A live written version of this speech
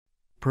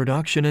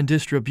Production and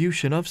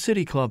distribution of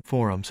City Club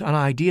forums on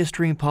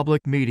IdeaStream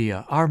Public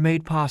Media are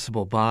made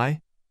possible by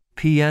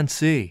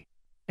PNC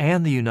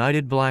and the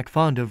United Black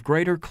Fund of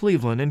Greater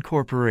Cleveland,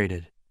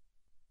 Incorporated.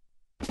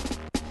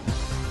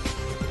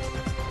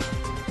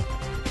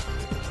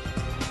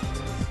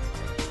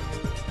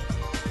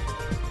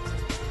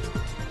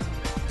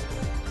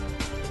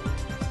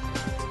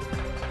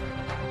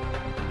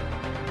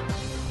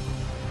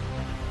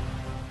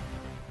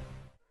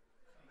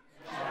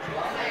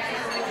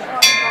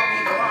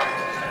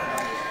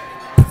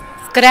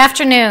 Good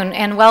afternoon,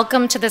 and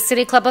welcome to the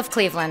City Club of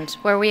Cleveland,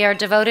 where we are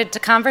devoted to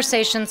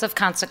conversations of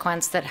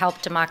consequence that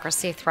help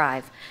democracy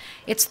thrive.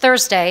 It's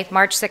Thursday,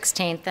 March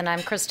 16th, and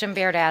I'm Kristen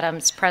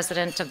Beard-Adams,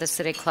 President of the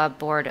City Club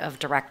Board of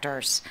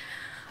Directors.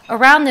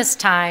 Around this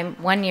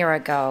time, 1 year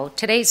ago,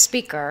 today's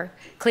speaker,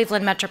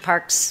 Cleveland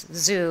Metroparks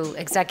Zoo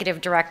Executive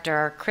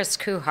Director Chris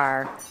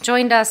Kuhar,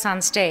 joined us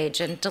on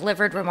stage and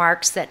delivered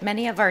remarks that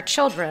many of our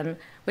children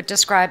would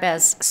describe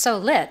as so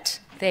lit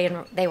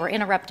they were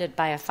interrupted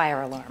by a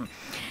fire alarm.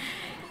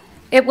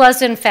 It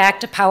was, in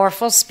fact, a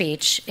powerful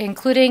speech,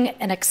 including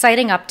an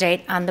exciting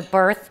update on the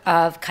birth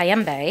of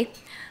Kayembe,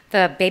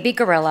 the baby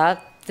gorilla,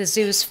 the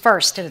zoo's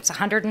first in its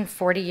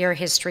 140-year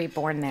history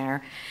born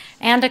there,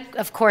 and,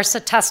 of course, a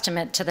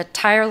testament to the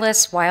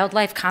tireless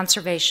wildlife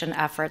conservation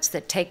efforts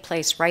that take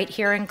place right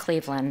here in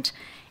Cleveland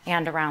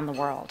and around the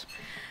world.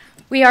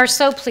 We are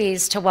so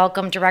pleased to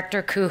welcome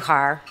Director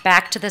Kuhar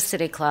back to the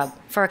City Club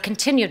for a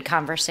continued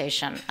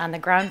conversation on the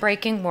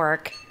groundbreaking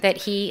work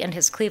that he and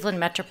his Cleveland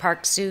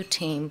Metroparks Zoo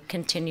team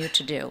continue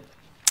to do,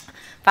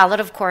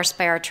 followed, of course,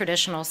 by our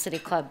traditional City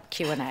Club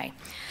Q&A.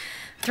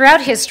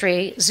 Throughout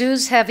history,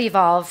 zoos have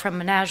evolved from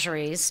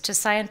menageries to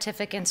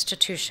scientific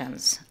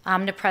institutions.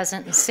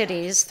 Omnipresent in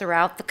cities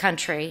throughout the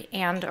country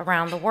and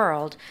around the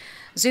world,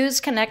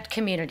 zoos connect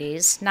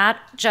communities not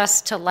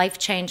just to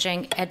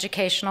life-changing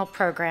educational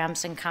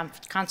programs and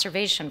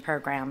conservation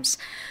programs,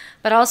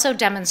 but also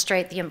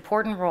demonstrate the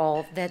important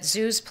role that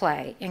zoos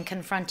play in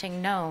confronting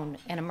known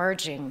and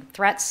emerging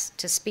threats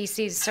to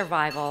species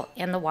survival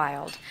in the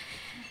wild,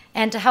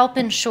 and to help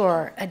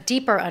ensure a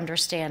deeper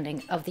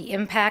understanding of the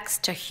impacts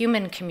to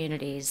human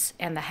communities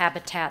and the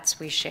habitats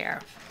we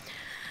share.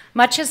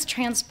 Much has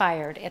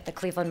transpired at the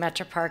Cleveland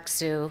Metroparks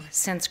Zoo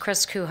since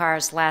Chris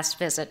Kuhar's last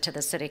visit to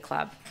the City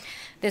Club.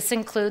 This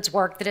includes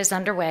work that is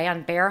underway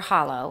on Bear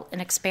Hollow,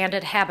 an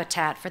expanded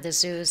habitat for the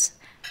zoo's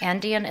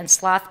Andean and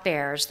sloth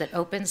bears that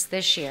opens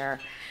this year,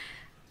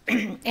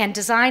 and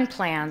design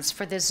plans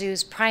for the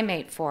zoo's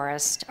Primate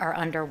Forest are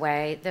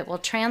underway that will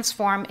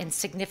transform and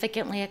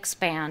significantly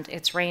expand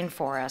its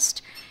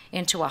rainforest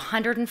into a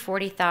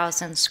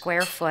 140,000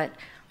 square foot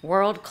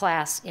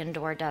world-class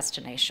indoor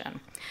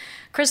destination.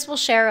 Chris will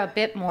share a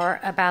bit more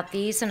about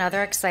these and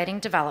other exciting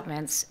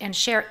developments and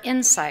share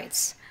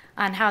insights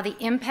on how the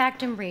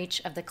impact and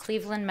reach of the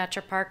Cleveland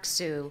Metroparks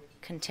Zoo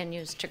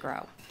continues to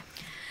grow.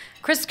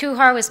 Chris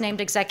Kuhar was named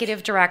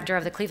Executive Director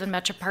of the Cleveland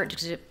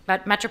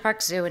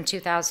Metroparks Zoo in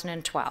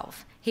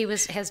 2012. He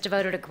has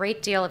devoted a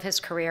great deal of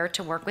his career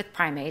to work with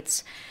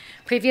primates,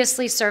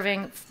 previously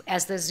serving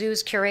as the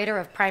zoo's curator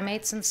of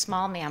primates and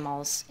small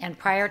mammals, and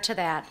prior to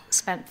that,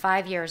 spent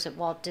 5 years at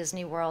Walt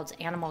Disney World's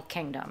Animal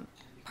Kingdom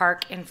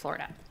Park in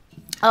Florida.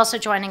 Also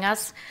joining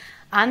us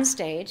on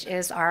stage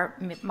is our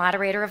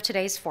moderator of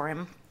today's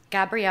forum,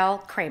 Gabrielle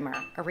Kramer,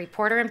 a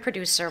reporter and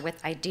producer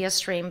with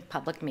IdeaStream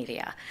Public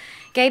Media.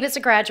 Gabe is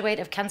a graduate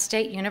of Kent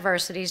State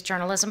University's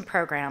journalism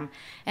program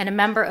and a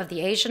member of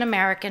the Asian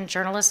American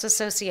Journalists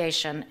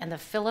Association and the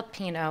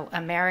Filipino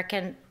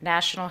American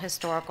National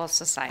Historical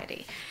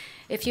Society.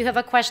 If you have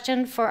a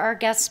question for our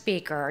guest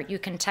speaker, you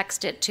can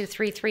text it to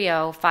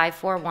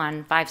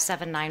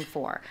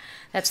 330-541-5794.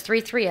 That's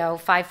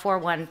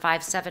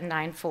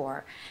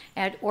 330-541-5794.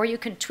 Or you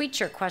can tweet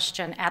your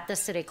question at the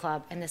City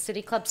Club, and the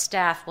City Club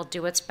staff will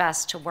do its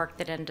best to work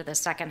that into the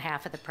second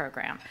half of the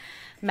program.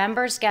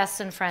 Members,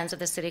 guests, and friends of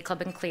the City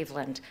Club in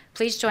Cleveland,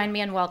 please join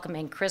me in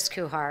welcoming Chris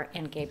Kuhar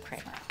and Gabe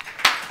Kramer.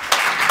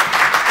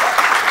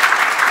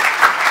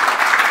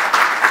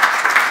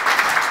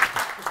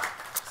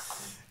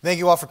 Thank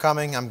you all for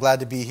coming. I'm glad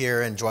to be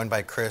here and joined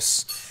by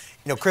Chris.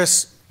 You know,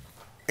 Chris,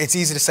 it's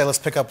easy to say, let's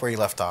pick up where you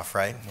left off,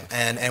 right?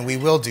 Yeah. And we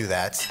will do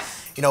that.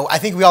 You know, I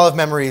think we all have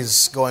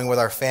memories going with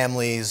our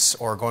families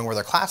or going with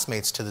our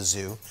classmates to the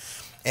zoo,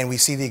 and we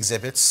see the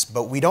exhibits,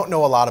 but we don't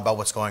know a lot about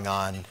what's going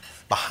on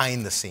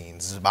behind the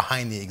scenes,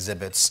 behind the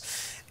exhibits.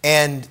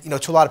 And, you know,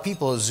 to a lot of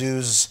people,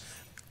 zoos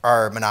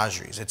are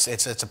menageries. It's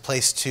a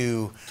place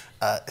to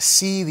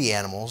see the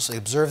animals,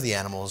 observe the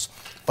animals,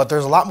 but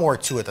there's a lot more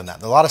to it than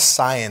that. There's a lot of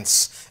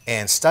science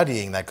and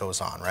studying that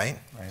goes on, right?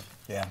 Right,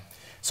 yeah.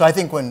 So I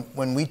think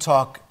when we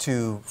talk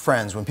to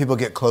friends, when people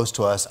get close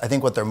to us, I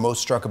think what they're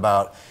most struck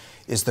about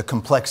is the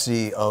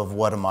complexity of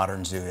what a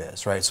modern zoo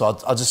is, right? So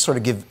I'll just sort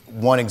of give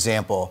one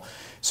example.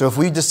 So if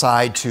we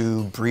decide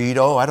to breed,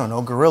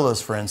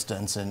 gorillas, for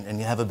instance, and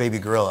you have a baby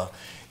gorilla,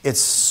 it's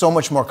so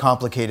much more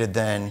complicated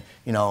than,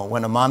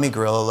 when a mommy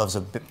gorilla loves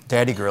a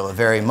daddy gorilla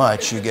very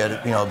much, you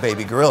get, a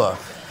baby gorilla.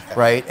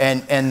 right?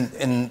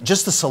 And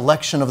just the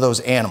selection of those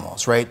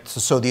animals, right?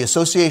 So the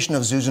Association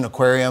of Zoos and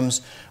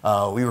Aquariums,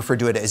 we refer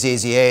to it as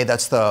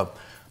AZA.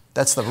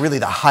 That's really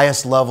the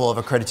highest level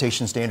of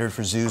accreditation standard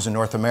for zoos in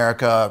North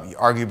America,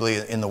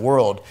 arguably in the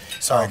world.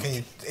 Sorry, can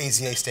you,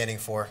 AZA standing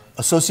for?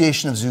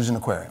 Association of Zoos and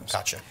Aquariums.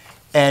 Gotcha.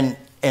 And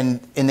in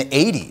the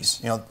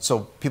 80s, so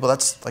people,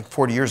 that's like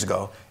 40 years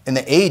ago. In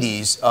the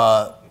 80s,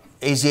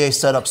 AZA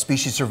set up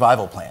species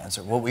survival plans,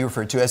 or what we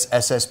refer to as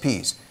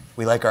SSPs.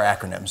 We like our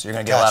acronyms. You're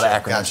going to get a lot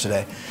of acronyms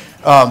today.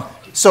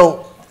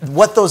 So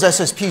what those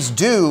SSPs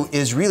do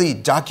is really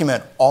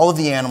document all of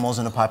the animals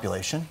in a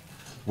population,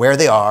 where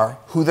they are,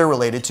 who they're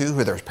related to,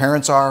 who their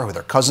parents are, who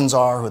their cousins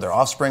are, who their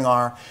offspring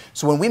are.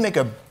 So when we make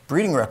a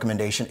breeding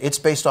recommendation, it's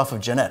based off of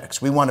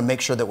genetics. We want to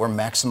make sure that we're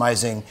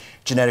maximizing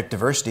genetic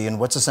diversity in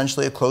what's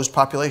essentially a closed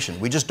population.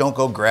 We just don't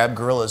go grab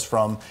gorillas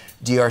from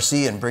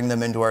DRC and bring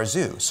them into our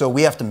zoo. So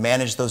we have to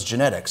manage those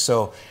genetics.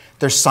 So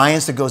there's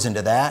science that goes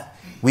into that.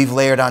 We've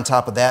layered on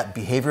top of that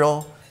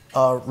behavioral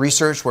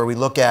research, where we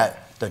look at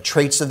the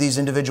traits of these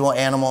individual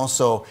animals.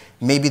 So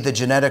maybe the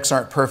genetics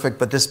aren't perfect,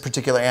 but this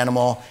particular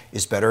animal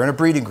is better in a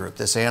breeding group.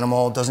 This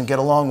animal doesn't get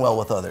along well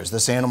with others.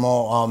 This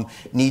animal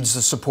needs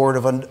the support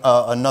of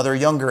another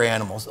younger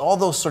animal. All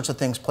those sorts of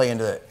things play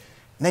into it.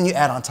 And then you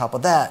add on top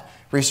of that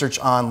research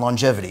on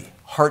longevity,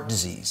 heart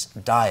disease,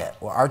 diet.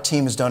 Well, our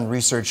team has done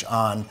research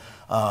on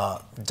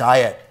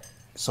diet.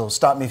 So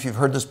stop me if you've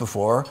heard this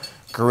before.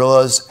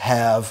 Gorillas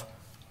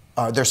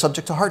they're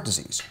subject to heart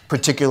disease,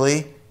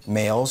 particularly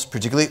males,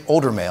 particularly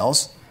older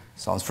males.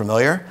 Sounds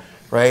familiar,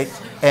 right?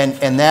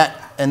 And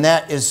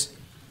that is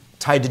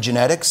tied to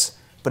genetics,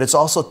 but it's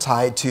also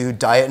tied to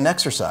diet and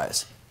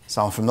exercise.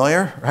 Sound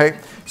familiar, right?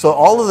 So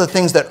all of the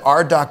things that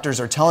our doctors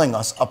are telling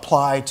us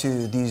apply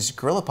to these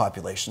gorilla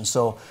populations.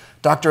 So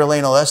Dr.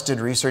 Elaine Les did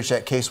research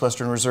at Case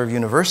Western Reserve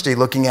University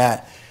looking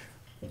at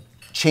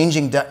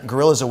changing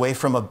gorillas away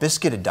from a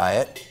biscuited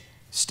diet,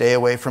 stay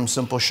away from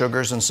simple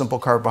sugars and simple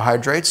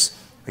carbohydrates.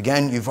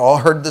 Again, you've all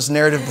heard this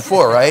narrative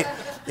before, right?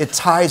 It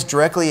ties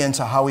directly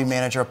into how we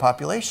manage our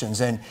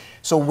populations. And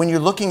so when you're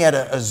looking at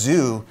a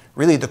zoo,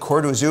 really the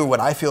core to a zoo,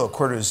 what I feel a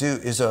core to a zoo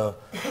is a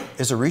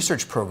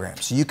research program.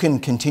 So you can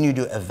continue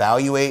to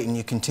evaluate and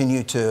you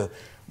continue to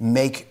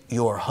make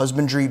your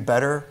husbandry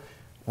better.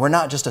 We're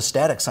not just a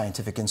static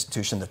scientific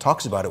institution that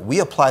talks about it. We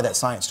apply that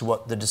science to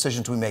the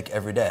decisions we make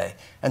every day.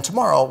 And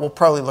tomorrow we'll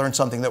probably learn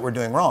something that we're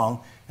doing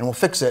wrong, and we'll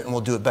fix it and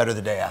we'll do it better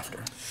the day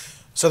after.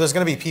 So there's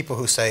going to be people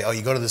who say, oh,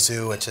 you go to the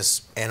zoo, it's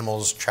just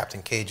animals trapped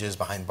in cages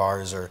behind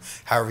bars, or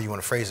however you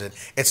want to phrase it.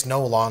 It's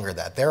no longer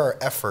that. There are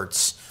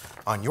efforts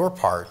on your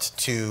part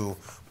to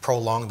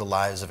prolong the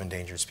lives of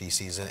endangered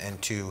species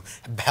and to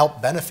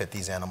help benefit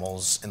these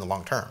animals in the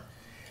long term.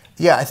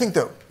 Yeah, I think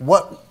that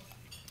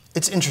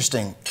it's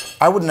interesting.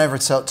 I would never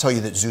tell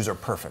you that zoos are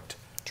perfect,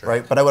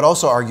 right? But I would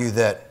also argue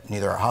that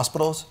neither are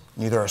hospitals,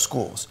 neither are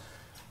schools.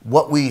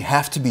 What we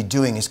have to be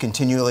doing is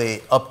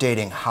continually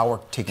updating how we're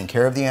taking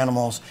care of the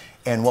animals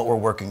and what we're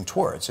working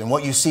towards. And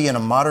what you see in a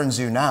modern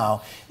zoo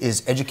now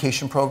is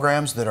education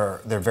programs they're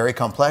very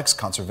complex,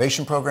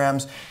 conservation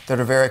programs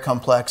that are very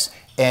complex,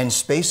 and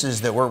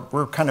spaces that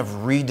we're kind of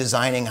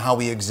redesigning how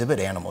we exhibit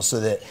animals so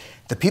that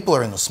the people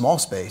are in the small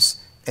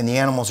space and the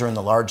animals are in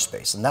the large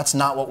space. And that's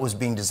not what was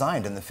being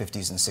designed in the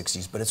 50s and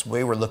 60s, but it's the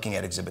way we're looking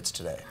at exhibits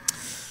today.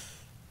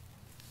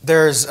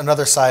 There's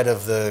another side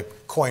of the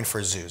coin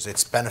for zoos.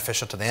 It's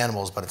beneficial to the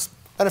animals, but it's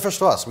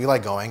beneficial to us. We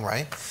like going,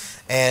 right?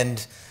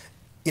 And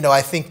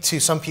I think to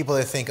some people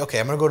they think, okay,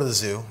 I'm going to go to the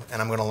zoo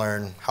and I'm going to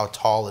learn how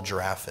tall a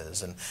giraffe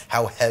is and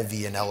how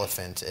heavy an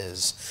elephant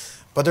is.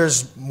 But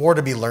there's more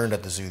to be learned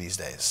at the zoo these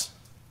days.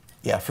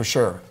 Yeah, for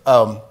sure.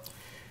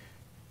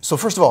 So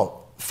first of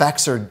all,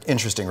 facts are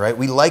interesting, right?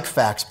 We like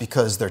facts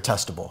because they're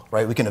testable,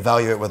 right? We can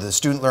evaluate whether the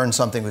student learned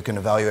something. We can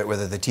evaluate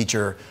whether the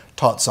teacher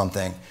taught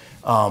something.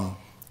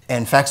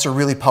 And facts are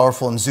really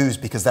powerful in zoos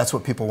because that's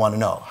what people want to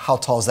know. How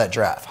tall is that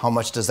giraffe? How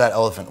much does that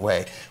elephant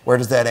weigh? Where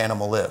does that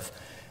animal live?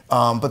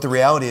 But the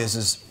reality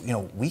is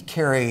we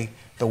carry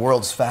the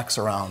world's facts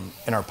around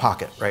in our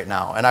pocket right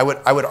now. And I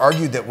would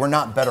argue that we're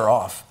not better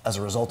off as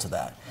a result of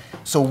that.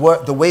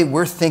 So the way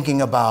we're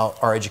thinking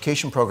about our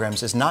education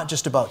programs is not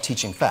just about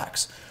teaching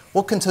facts.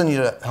 We'll continue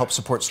to help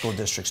support school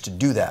districts to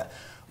do that.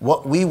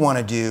 What we want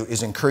to do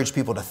is encourage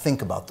people to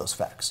think about those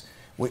facts.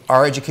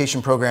 Our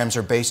education programs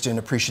are based in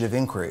appreciative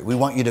inquiry. We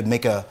want you to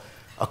make a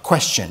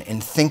question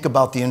and think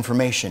about the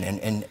information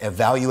and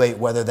evaluate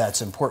whether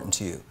that's important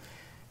to you.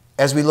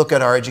 As we look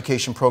at our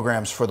education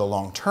programs for the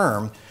long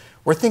term,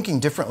 we're thinking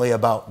differently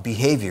about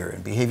behavior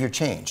and behavior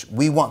change.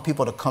 We want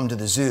people to come to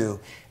the zoo,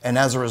 and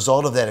as a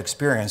result of that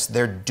experience,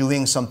 they're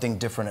doing something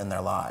different in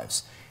their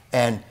lives.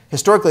 And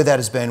historically that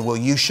has been, well,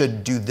 you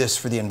should do this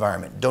for the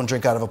environment. Don't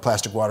drink out of a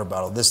plastic water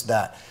bottle, this,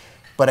 that.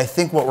 But I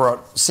think what we're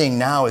seeing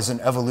now is an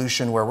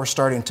evolution where we're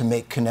starting to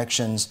make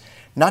connections,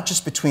 not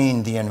just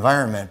between the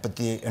environment, but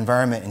the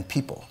environment and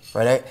people,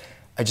 right?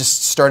 I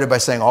just started by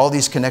saying all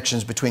these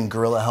connections between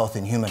gorilla health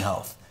and human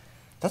health.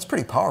 That's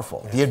pretty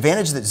powerful. The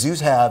advantage that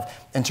zoos have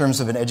in terms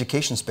of an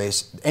education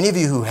space, any of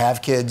you who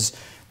have kids,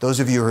 those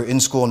of you who are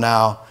in school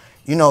now,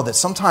 you know that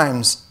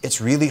sometimes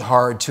it's really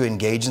hard to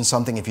engage in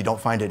something if you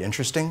don't find it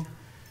interesting,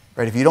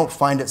 right? If you don't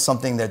find it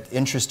something that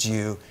interests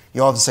you,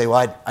 you all have to say,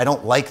 well, I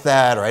don't like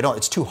that, or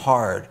it's too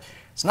hard.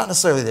 It's not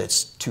necessarily that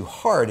it's too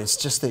hard, it's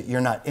just that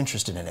you're not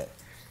interested in it.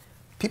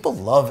 People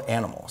love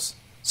animals,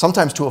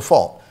 sometimes to a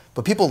fault,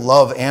 but people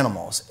love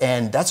animals,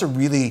 and that's a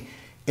really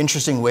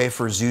interesting way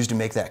for zoos to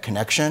make that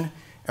connection.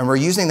 And we're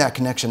using that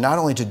connection not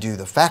only to do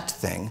the fact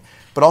thing,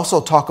 but also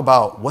talk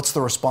about what's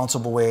the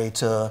responsible way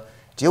to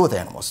deal with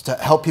animals, to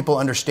help people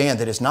understand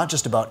that it's not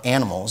just about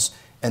animals.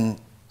 And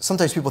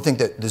sometimes people think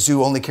that the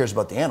zoo only cares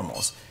about the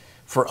animals.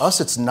 For us,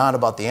 it's not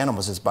about the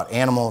animals, it's about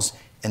animals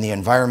and the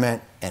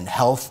environment and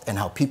health and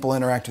how people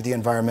interact with the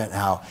environment and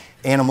how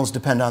animals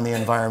depend on the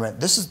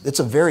environment. It's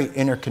a very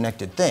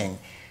interconnected thing.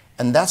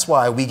 And that's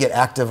why we get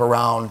active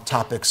around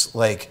topics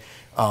like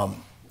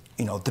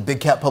the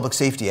Big Cat Public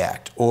Safety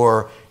Act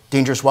or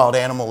dangerous wild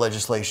animal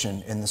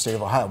legislation in the state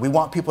of Ohio. We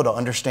want people to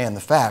understand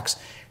the facts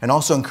and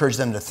also encourage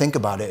them to think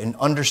about it and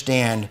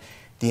understand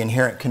the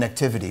inherent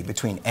connectivity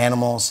between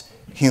animals,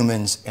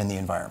 humans, and the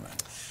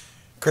environment.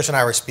 Chris and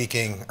I were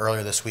speaking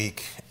earlier this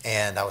week,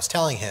 and I was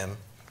telling him,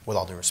 with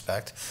all due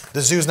respect,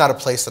 the zoo's not a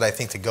place that I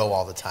think to go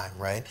all the time,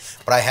 right?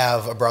 But I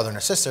have a brother and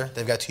a sister.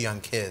 They've got 2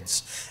 young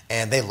kids,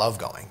 and they love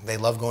going. They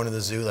love going to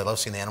the zoo. They love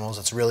seeing the animals.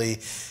 It's really,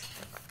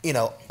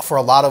 for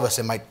a lot of us,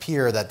 it might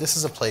appear that this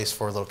is a place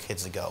for little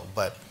kids to go.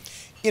 But,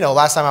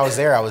 last time I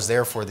was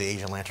there for the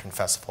Asian Lantern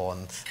Festival,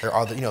 and there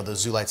are the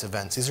Zoo Lights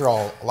events. These are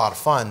all a lot of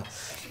fun.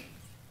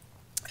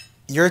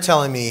 You're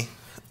telling me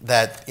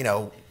that,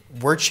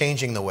 we're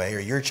changing the way,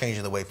 or you're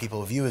changing the way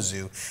people view a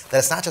zoo, that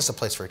it's not just a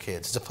place for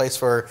kids. It's a place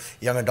for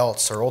young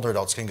adults or older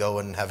adults can go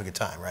and have a good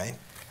time, right?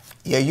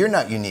 Yeah, you're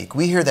not unique.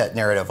 We hear that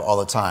narrative all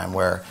the time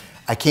where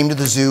I came to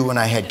the zoo when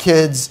I had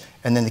kids,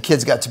 and then the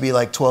kids got to be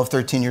like 12,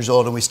 13 years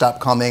old, and we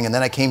stopped coming. And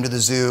then I came to the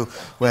zoo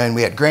when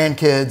we had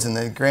grandkids, and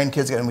the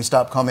grandkids got, and we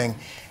stopped coming.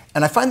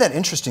 And I find that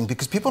interesting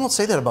because people don't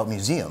say that about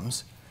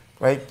museums,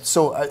 right?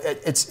 So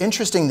it's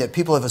interesting that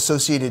people have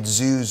associated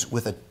zoos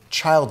with a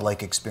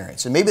childlike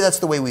experience. And maybe that's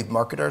the way we've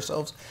marketed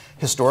ourselves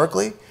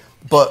historically.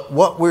 But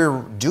what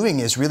we're doing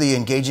is really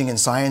engaging in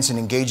science and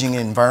engaging in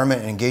environment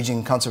and engaging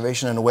in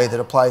conservation in a way that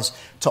applies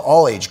to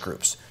all age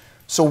groups.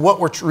 So what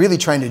we're really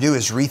trying to do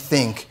is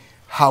rethink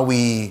how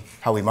we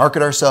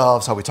market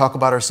ourselves, how we talk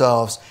about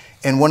ourselves.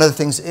 And one of the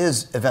things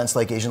is events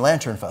like Asian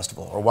Lantern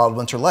Festival or Wild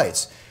Winter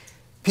Lights.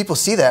 People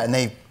see that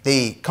and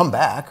they come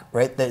back,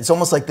 right? It's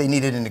almost like they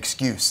needed an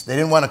excuse. They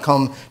didn't want to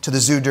come to the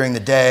zoo during the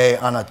day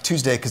on a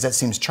Tuesday because that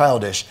seems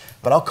childish.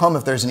 But I'll come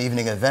if there's an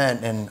evening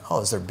event and,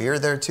 is there beer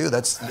there too?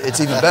 It's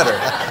even better,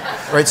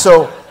 right?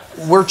 So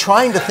we're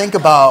trying to think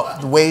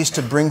about ways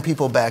to bring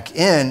people back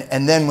in,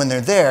 and then when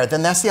they're there,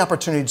 then that's the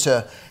opportunity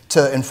to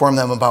inform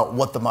them about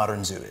what the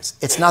modern zoo is.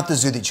 It's not the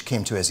zoo that you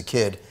came to as a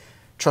kid.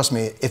 Trust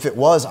me, if it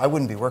was, I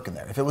wouldn't be working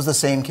there. If it was the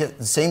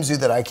same zoo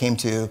that I came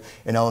to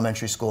in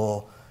elementary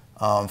school,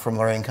 from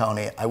Lorain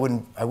County, I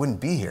wouldn't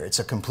be here. It's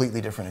a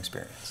completely different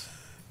experience.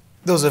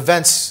 Those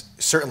events,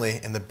 certainly,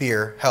 and the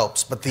beer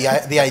helps, but the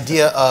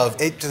idea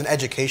of it's an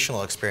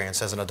educational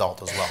experience as an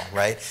adult as well,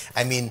 right?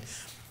 I mean,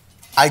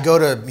 I go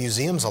to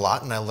museums a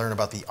lot, and I learn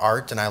about the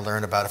art, and I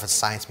learn about, if it's a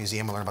science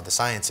museum, I learn about the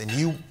science. And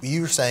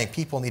you're saying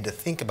people need to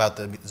think about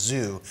the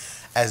zoo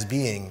as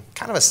being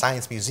kind of a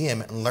science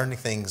museum and learning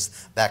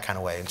things that kind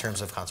of way in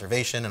terms of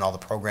conservation and all the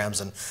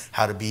programs and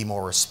how to be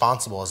more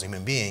responsible as a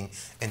human being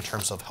in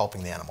terms of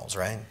helping the animals,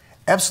 right?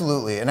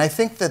 Absolutely. And I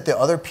think that the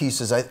other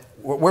pieces,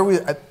 where we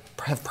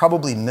have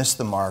probably missed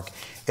the mark,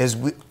 is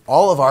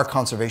all of our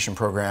conservation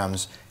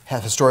programs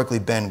have historically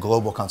been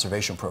global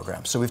conservation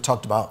programs. So we've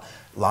talked about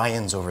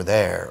lions over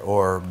there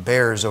or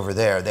bears over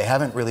there. They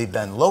haven't really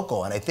been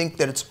local. And I think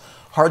that it's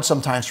hard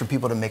sometimes for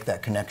people to make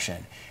that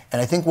connection. And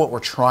I think what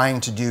we're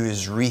trying to do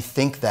is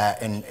rethink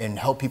that and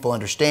help people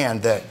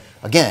understand that,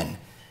 again,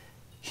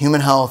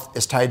 human health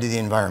is tied to the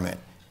environment.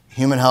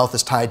 Human health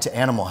is tied to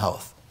animal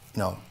health.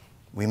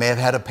 We may have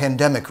had a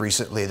pandemic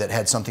recently that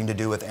had something to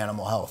do with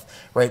animal health,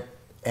 right?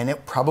 And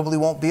it probably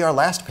won't be our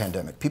last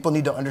pandemic. People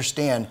need to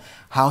understand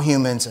how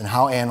humans and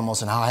how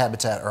animals and how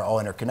habitat are all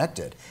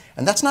interconnected.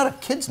 And that's not a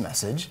kid's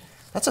message.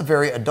 That's a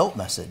very adult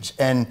message.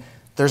 And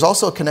there's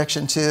also a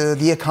connection to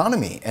the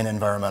economy and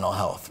environmental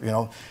health.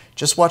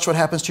 Just watch what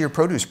happens to your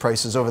produce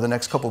prices over the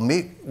next couple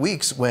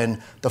weeks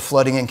when the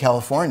flooding in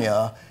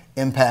California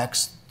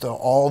impacts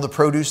all the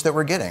produce that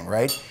we're getting,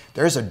 right?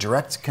 There's a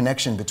direct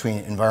connection between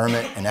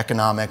environment and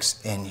economics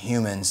and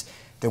humans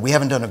that we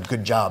haven't done a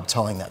good job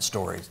telling that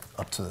story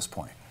up to this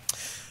point.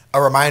 A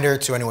reminder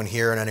to anyone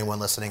here and anyone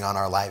listening on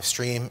our live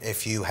stream,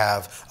 if you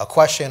have a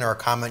question or a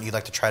comment you'd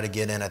like to try to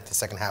get in at the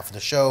second half of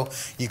the show,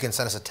 you can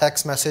send us a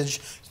text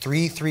message,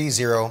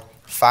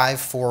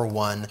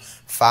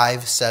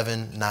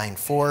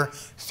 330-541-5794,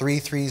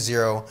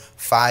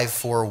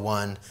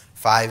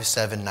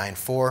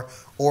 330-541-5794,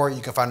 or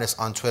you can find us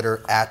on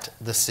Twitter at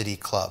The City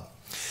Club.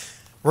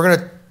 We're going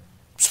to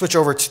switch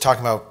over to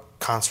talking about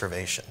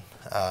conservation.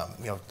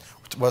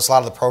 Was a lot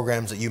of the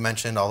programs that you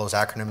mentioned, all those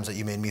acronyms that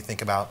you made me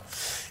think about.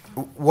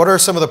 What are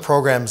some of the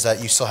programs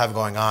that you still have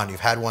going on? You've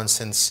had one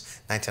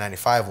since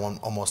 1995, one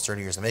almost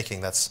 30 years in the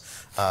making.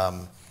 That's,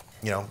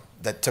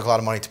 that took a lot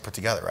of money to put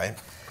together, right?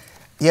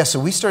 Yeah, so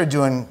we started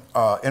doing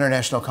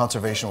international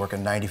conservation work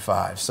in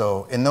 '95.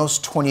 So in those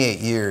 28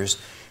 years,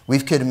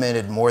 we've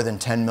committed more than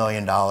 $10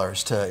 million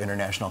to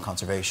international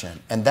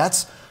conservation. And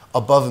that's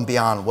above and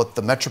beyond what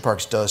the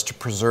Metroparks does to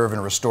preserve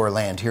and restore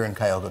land here in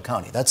Cuyahoga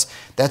County. That's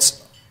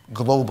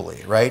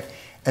globally, right?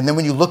 And then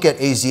when you look at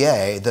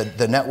AZA,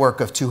 the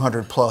network of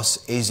 200 plus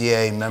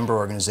AZA member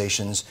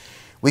organizations,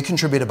 we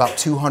contribute about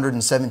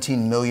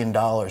 $217 million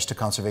to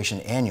conservation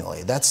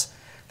annually. That's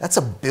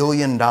 $1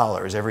 billion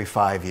every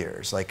 5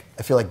 years. Like,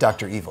 I feel like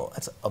Dr. Evil.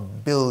 That's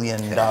 $1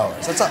 billion.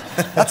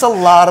 That's a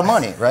lot of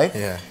money, right?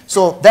 Yeah.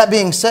 So that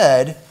being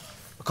said,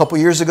 a couple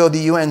years ago, the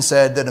UN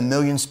said that 1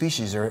 million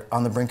species are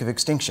on the brink of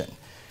extinction.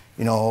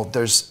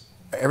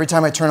 Every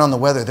time I turn on the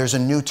weather, there's a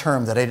new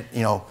term that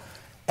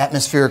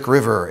atmospheric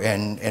river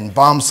and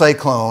bomb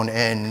cyclone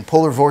and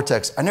polar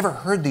vortex. I never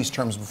heard these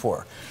terms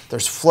before.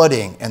 There's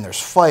flooding and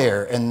there's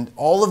fire and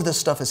all of this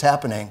stuff is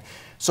happening.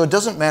 So it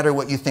doesn't matter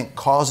what you think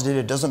caused it.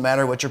 It doesn't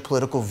matter what your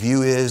political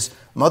view is.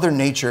 Mother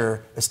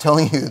Nature is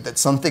telling you that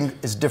something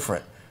is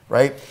different,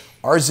 right?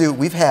 Our zoo,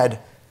 we've had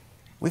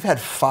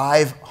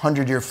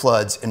 500-year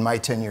floods in my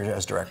 10 years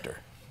as director.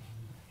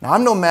 Now,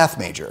 I'm no math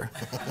major,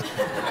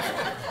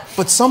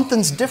 but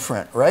something's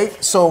different,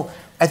 right? So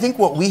I think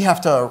what we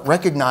have to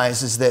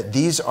recognize is that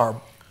these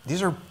are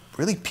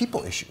really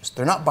people issues.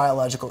 They're not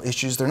biological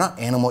issues. They're not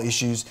animal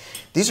issues.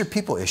 These are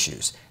people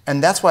issues.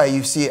 And that's why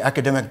you see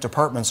academic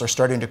departments are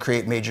starting to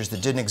create majors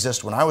that didn't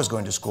exist when I was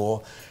going to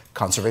school: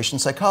 conservation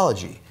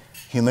psychology,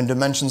 human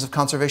dimensions of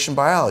conservation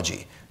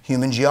biology,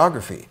 human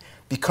geography,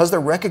 because they're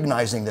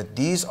recognizing that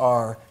these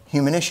are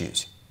human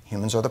issues.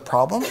 Humans are the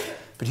problem,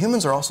 but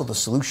humans are also the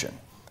solution,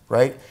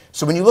 right?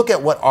 So when you look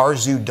at what our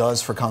zoo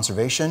does for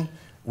conservation,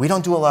 we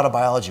don't do a lot of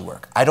biology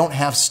work. I don't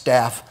have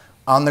staff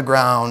on the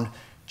ground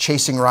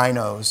chasing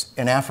rhinos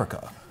in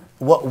Africa.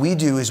 What we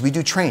do is we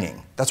do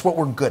training. That's what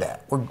we're good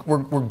at.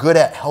 We're good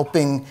at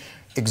helping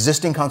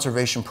existing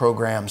conservation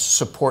programs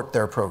support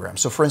their programs.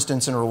 So for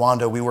instance, in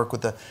Rwanda, we work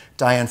with the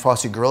Diane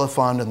Fossey Gorilla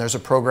Fund, and there's a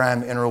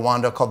program in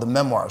Rwanda called the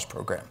Memoirs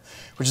Program,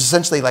 which is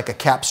essentially like a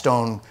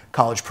capstone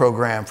college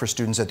program for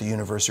students at the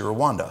University of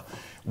Rwanda.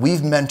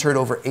 We've mentored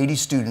over 80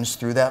 students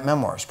through that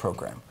Memoirs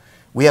Program.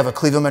 We have a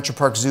Cleveland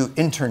Metroparks Zoo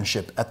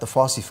internship at the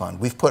Fossey Fund.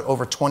 We've put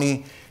over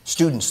 20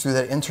 students through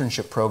that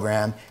internship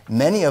program.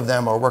 Many of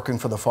them are working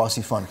for the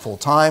Fossey Fund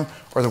full-time,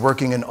 or they're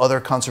working in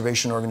other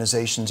conservation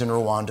organizations in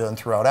Rwanda and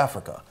throughout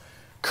Africa.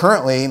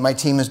 Currently, my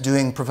team is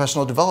doing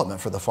professional development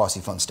for the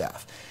Fossey Fund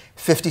staff.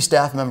 50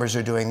 staff members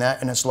are doing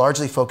that, and it's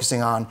largely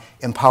focusing on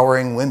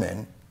empowering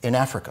women in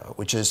Africa,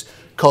 which has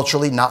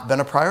culturally not been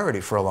a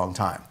priority for a long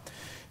time.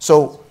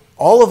 So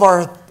all of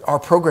our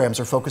programs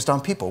are focused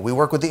on people. We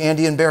work with the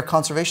Andean Bear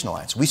Conservation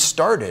Alliance. We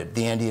started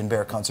the Andean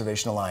Bear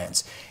Conservation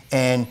Alliance,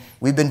 and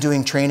we've been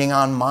doing training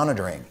on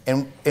monitoring.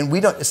 And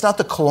it's not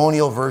the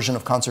colonial version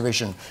of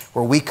conservation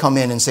where we come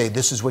in and say,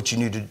 this is what you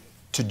need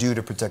to do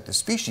to protect the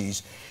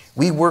species.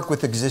 We work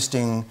with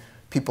existing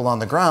people on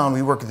the ground.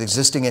 We work with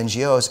existing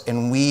NGOs,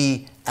 and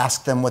we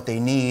ask them what they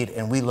need,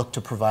 and we look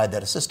to provide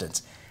that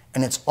assistance.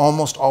 And it's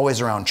almost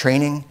always around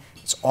training.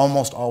 It's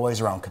almost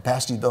always around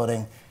capacity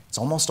building. It's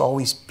almost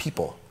always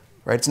people,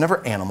 right? It's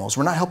never animals.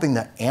 We're not helping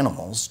the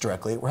animals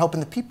directly. We're helping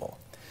the people.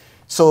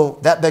 So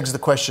that begs the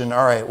question,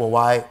 all right, well,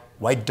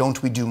 why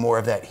don't we do more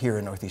of that here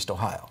in Northeast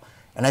Ohio?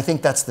 And I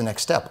think that's the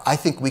next step. I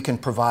think we can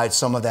provide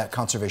some of that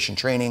conservation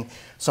training,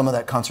 some of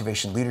that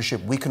conservation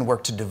leadership. We can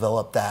work to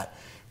develop that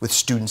with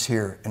students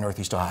here in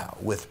Northeast Ohio,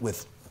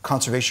 with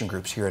conservation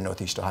groups here in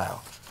Northeast Ohio.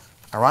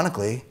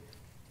 Ironically,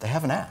 they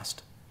haven't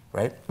asked,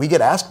 right? We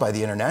get asked by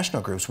the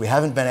international groups. We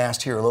haven't been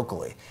asked here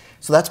locally.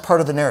 So that's part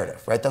of the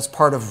narrative, right? That's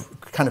part of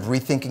kind of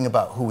rethinking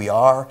about who we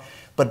are.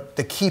 But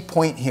the key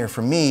point here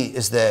for me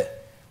is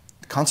that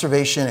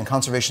conservation and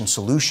conservation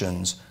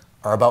solutions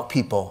are about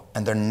people,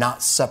 and they're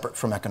not separate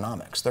from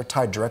economics. They're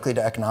tied directly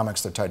to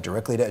economics, they're tied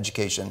directly to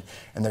education,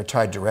 and they're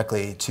tied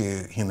directly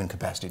to human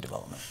capacity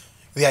development.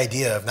 The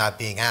idea of not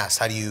being asked,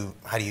 how do you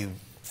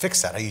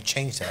fix that? How do you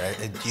change that?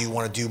 Do you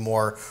want to do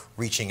more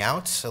reaching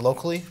out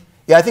locally?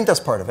 Yeah, I think that's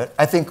part of it.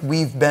 I think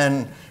we've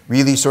been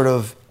really sort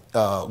of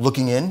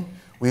looking in.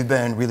 We've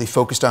been really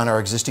focused on our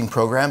existing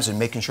programs and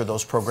making sure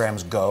those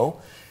programs go.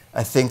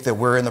 I think that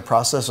we're in the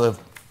process of,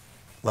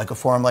 like a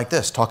forum like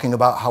this, talking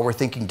about how we're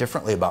thinking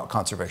differently about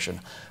conservation,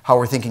 how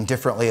we're thinking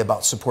differently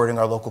about supporting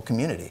our local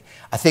community.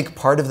 I think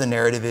part of the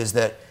narrative is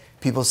that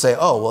people say,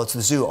 oh, well, it's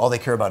the zoo, all they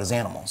care about is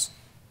animals.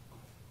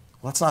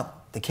 Well, that's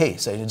not the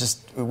case.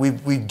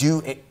 We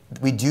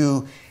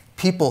do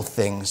people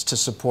things to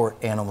support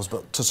animals,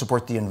 but to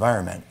support the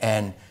environment.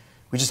 And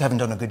we just haven't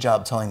done a good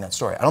job telling that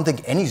story. I don't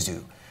think any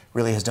zoo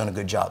really has done a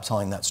good job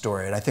telling that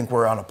story. And I think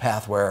we're on a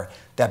path where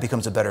that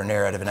becomes a better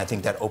narrative, and I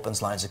think that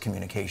opens lines of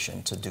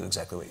communication to do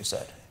exactly what you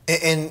said.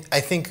 And I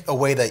think a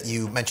way that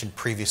you mentioned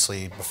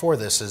previously before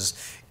this is,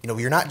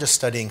 you're not just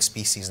studying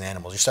species and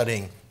animals, you're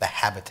studying the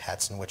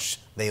habitats in which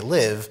they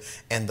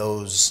live and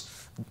those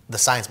the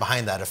science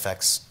behind that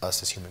affects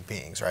us as human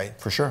beings, right?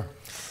 For sure,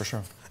 for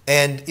sure.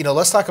 And,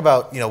 let's talk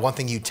about, one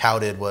thing you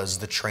touted was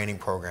the training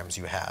programs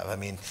you have. I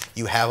mean,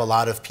 you have a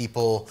lot of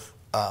people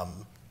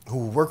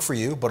who work for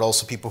you, but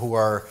also people who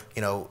are,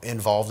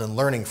 involved in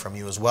learning from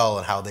you as well,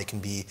 and how they can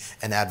be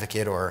an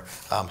advocate or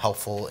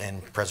helpful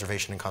in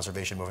preservation and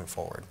conservation moving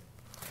forward.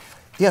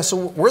 Yeah, so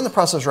we're in the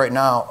process right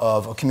now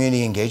of a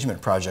community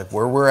engagement project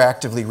where we're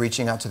actively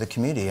reaching out to the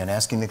community and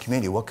asking the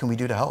community, what can we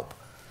do to help?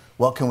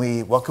 What can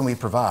we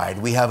provide?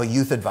 We have a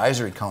youth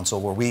advisory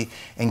council where we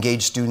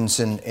engage students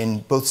in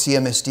both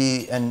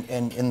CMSD and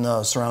in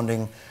the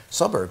surrounding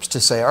suburbs to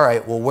say, all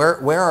right, well,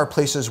 where are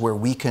places where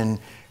we can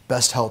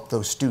best help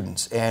those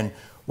students? And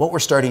what we're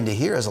starting to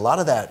hear is a lot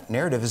of that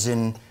narrative is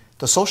in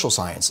the social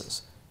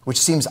sciences, which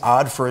seems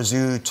odd for a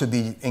zoo to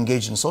be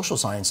engaged in social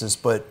sciences,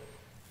 but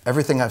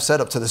everything I've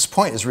said up to this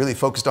point is really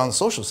focused on the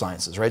social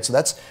sciences, right? So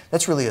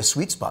that's really a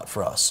sweet spot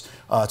for us.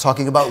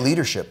 Talking about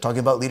leadership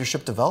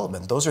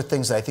development. Those are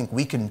things that I think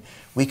we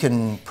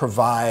can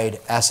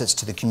provide assets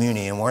to the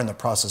community, and we're in the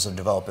process of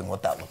developing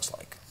what that looks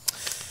like.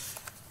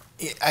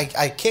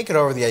 I can't get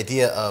over the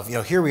idea of,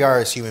 here we are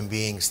as human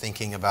beings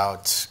thinking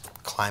about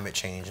climate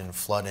change and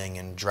flooding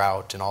and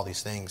drought and all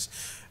these things,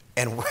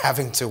 and we're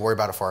having to worry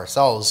about it for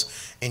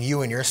ourselves, and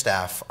you and your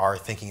staff are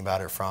thinking about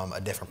it from a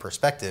different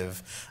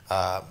perspective,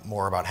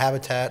 more about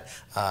habitat,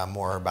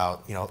 more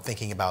about,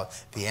 thinking about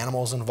the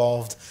animals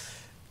involved.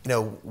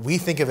 We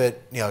think of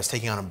it, as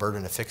taking on a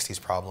burden to fix these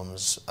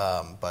problems,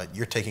 but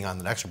you're taking on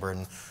an extra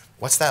burden.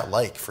 What's that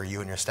like for you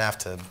and your staff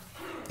to,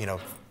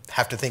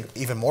 have to think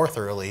even more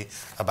thoroughly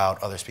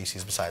about other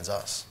species besides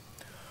us?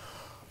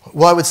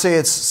 Well, I would say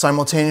it's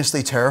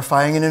simultaneously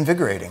terrifying and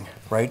invigorating,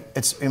 right?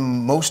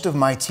 Most of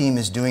my team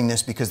is doing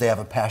this because they have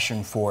a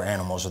passion for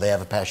animals or they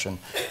have a passion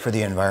for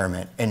the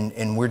environment.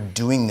 And we're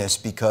doing this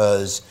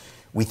because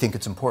we think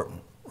it's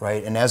important,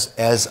 right? And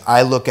as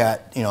I look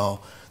at,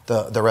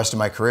 the rest of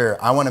my career,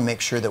 I want to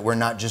make sure that we're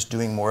not just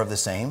doing more of the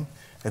same.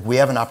 Like, we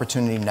have an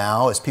opportunity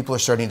now as people are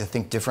starting to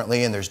think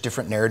differently, and there's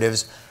different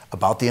narratives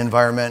about the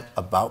environment,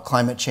 about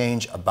climate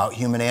change, about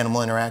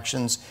human-animal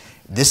interactions.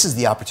 This is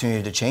the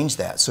opportunity to change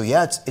that. So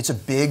yeah, it's a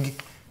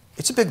big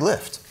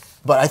lift.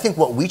 But I think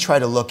what we try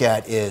to look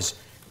at is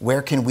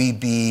where can we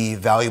be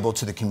valuable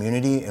to the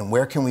community and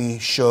where can we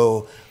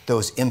show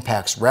those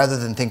impacts rather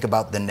than think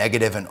about the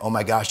negative and, oh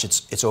my gosh,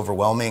 it's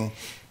overwhelming,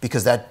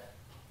 because that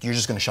you're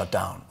just going to shut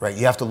down, right?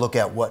 You have to look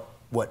at what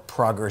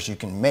progress you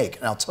can make.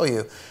 And I'll tell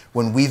you,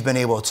 when we've been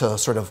able to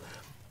sort of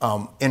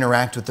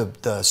interact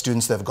with the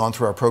students that have gone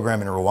through our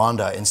program in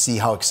Rwanda and see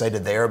how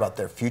excited they are about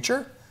their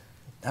future,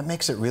 that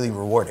makes it really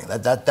rewarding.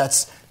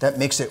 That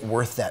makes it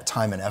worth that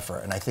time and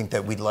effort. And I think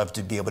that we'd love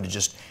to be able to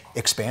just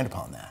expand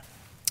upon that.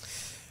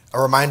 A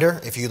reminder,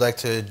 if you'd like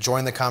to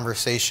join the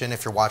conversation,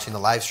 if you're watching the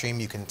live stream,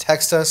 you can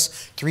text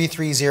us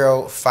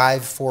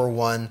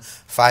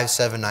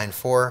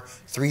 330-541-5794,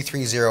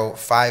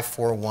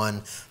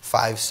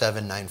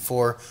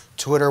 330-541-5794.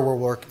 Twitter will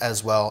work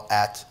as well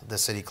at the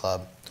City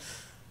Club.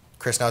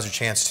 Chris, now's your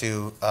chance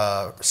to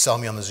sell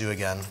me on the zoo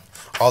again.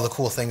 All the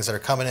cool things that are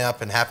coming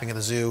up and happening at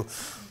the zoo.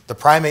 The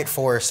Primate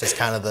Forest is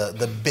kind of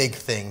the big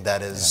thing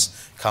that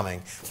is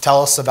coming.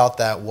 Tell us about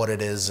that, what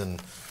it is,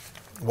 and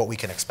what we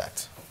can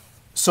expect.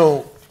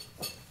 So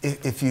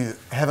if you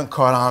haven't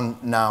caught on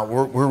now,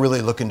 we're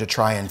really looking to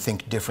try and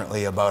think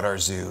differently about our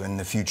zoo and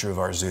the future of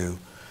our zoo.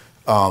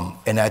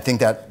 And I think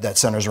that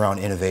centers around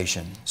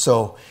innovation.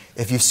 So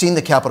if you've seen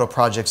the capital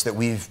projects that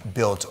we've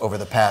built over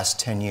the past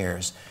 10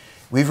 years,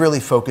 we've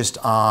really focused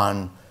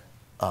on,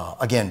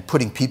 again,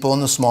 putting people in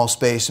the small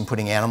space and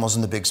putting animals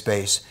in the big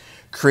space,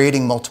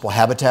 creating multiple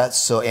habitats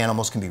so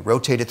animals can be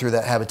rotated through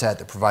that habitat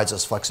that provides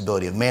us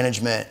flexibility of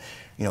management,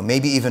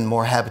 maybe even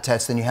more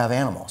habitats than you have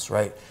animals,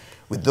 right?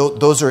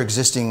 Those are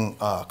existing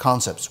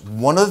concepts.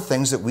 One of the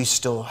things that we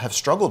still have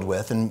struggled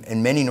with,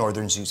 and many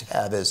northern zoos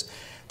have, is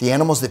the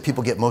animals that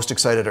people get most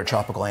excited are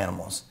tropical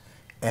animals.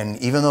 And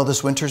even though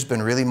this winter's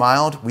been really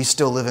mild, we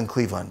still live in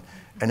Cleveland.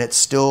 And it's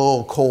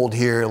still cold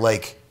here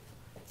like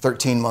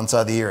 13 months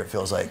out of the year, it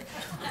feels like.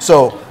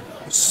 So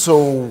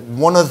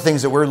one of the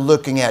things that we're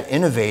looking at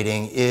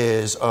innovating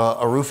is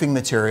a roofing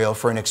material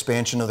for an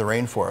expansion of the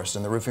rainforest.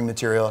 And the roofing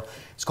material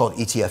is called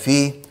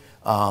ETFE.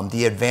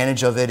 The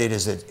advantage of it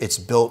is that it's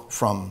built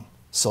from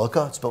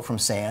silica, it's built from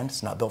sand,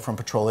 it's not built from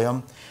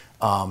petroleum.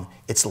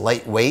 It's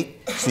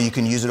lightweight, so you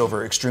can use it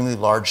over extremely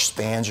large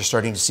spans. You're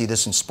starting to see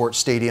this in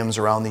sports stadiums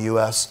around the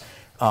US.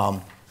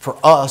 For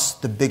us,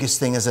 the biggest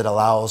thing is it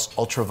allows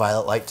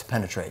ultraviolet light to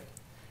penetrate.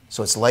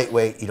 So it's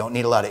lightweight, you don't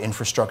need a lot of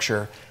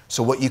infrastructure.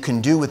 So what you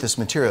can do with this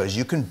material is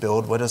you can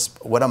build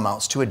what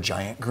amounts to a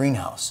giant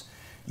greenhouse.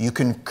 You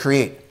can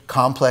create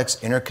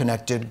complex,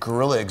 interconnected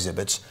gorilla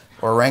exhibits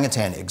or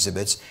orangutan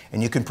exhibits,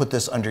 and you can put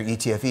this under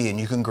ETFE and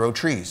you can grow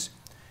trees.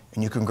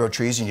 And you can grow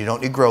trees and you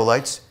don't need grow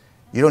lights.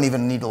 You don't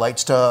even need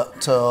lights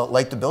to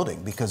light the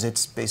building because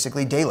it's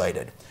basically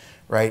daylighted,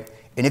 right?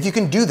 And if you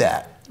can do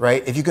that,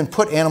 right, if you can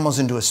put animals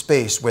into a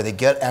space where they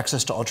get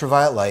access to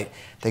ultraviolet light,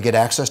 they get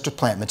access to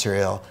plant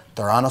material,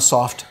 they're on a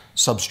soft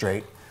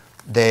substrate,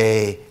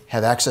 they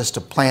have access to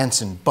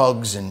plants and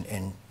bugs,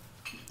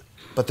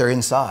 but they're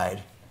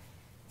inside.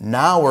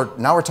 Now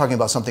we're talking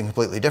about something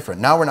completely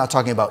different. Now we're not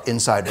talking about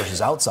inside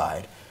versus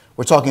outside.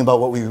 We're talking about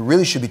what we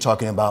really should be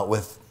talking about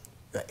with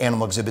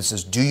animal exhibits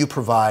is, do you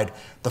provide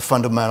the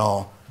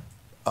fundamental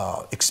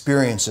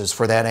experiences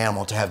for that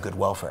animal to have good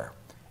welfare?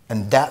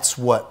 And that's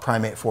what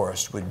Primate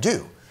Forest would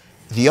do.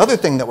 The other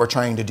thing that we're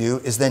trying to do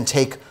is then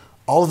take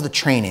all of the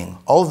training,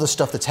 all of the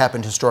stuff that's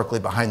happened historically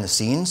behind the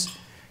scenes,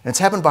 and it's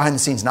happened behind the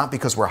scenes not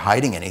because we're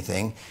hiding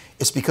anything,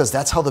 it's because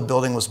that's how the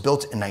building was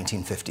built in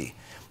 1950.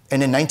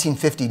 And in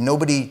 1950,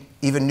 nobody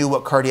even knew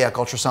what cardiac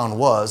ultrasound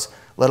was,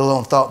 let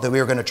alone thought that we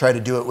were going to try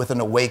to do it with an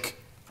awake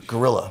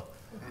gorilla,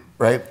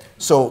 right?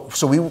 So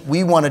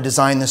we want to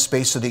design this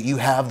space so that you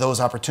have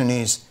those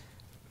opportunities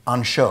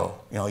on show,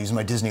 using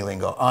my Disney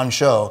lingo, on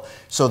show,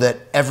 so that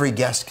every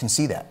guest can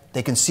see that.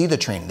 They can see the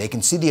training. They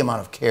can see the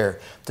amount of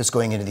care that's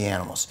going into the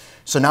animals.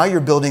 So now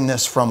you're building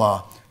this from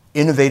a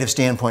innovative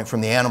standpoint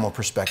from the animal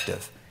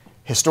perspective.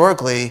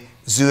 Historically,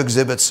 zoo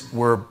exhibits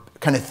were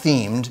kind of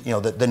themed.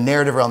 The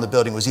narrative around the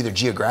building was either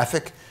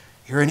geographic,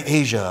 you're in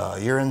Asia,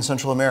 you're in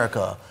Central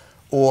America,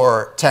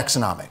 or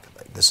taxonomic.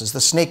 Like, this is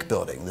the snake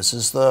building, this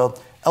is the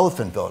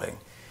elephant building.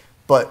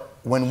 But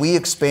when we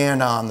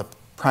expand on the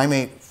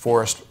primate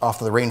forest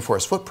off of the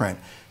rainforest footprint,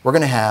 we're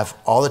going to have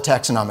all the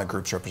taxonomic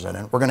groups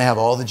represented. We're going to have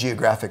all the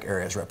geographic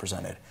areas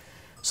represented.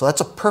 So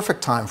that's a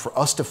perfect time for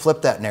us to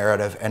flip that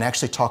narrative and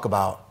actually talk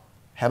about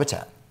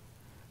habitat.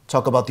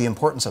 Talk about the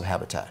importance of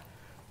habitat.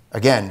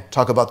 Again,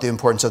 talk about the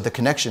importance of the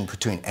connection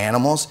between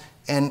animals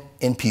and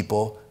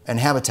people and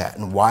habitat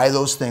and why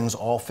those things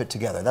all fit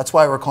together. That's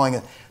why we're calling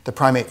it the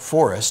primate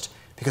forest,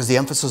 because the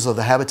emphasis of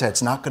the habitat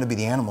is not going to be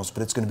the animals,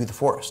 but it's going to be the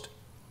forest,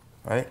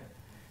 right?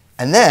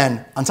 And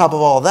then, on top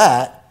of all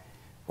that,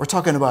 we're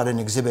talking about an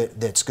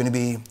exhibit that's going to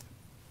be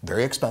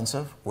very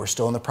expensive. We're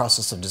still in the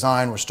process of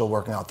design. We're still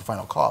working out the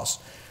final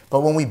costs.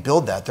 But when we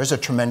build that, there's a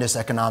tremendous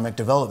economic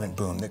development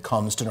boom that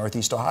comes to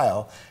Northeast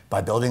Ohio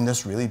by building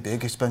this really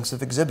big,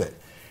 expensive exhibit.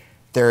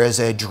 There is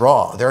a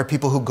draw. There are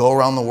people who go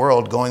around the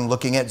world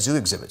looking at zoo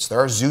exhibits. There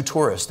are zoo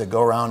tourists that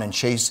go around and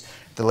chase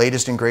the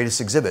latest and greatest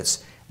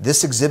exhibits.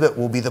 This exhibit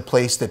will be the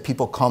place that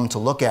people come to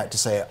look at to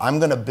say, I'm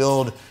going to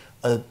build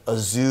a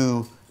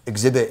zoo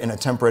exhibit in a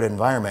temperate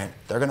environment.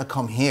 They're going to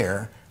come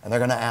here and they're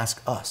going to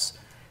ask us.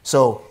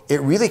 So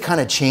it really kind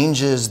of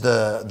changes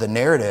the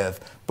narrative,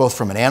 both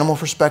from an animal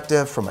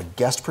perspective, from a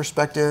guest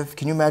perspective.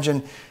 Can you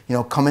imagine,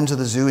 coming to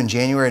the zoo in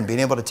January and being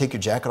able to take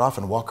your jacket off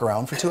and walk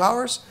around for 2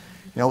 hours?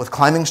 With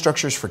climbing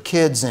structures for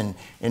kids and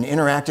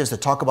interactives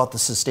that talk about the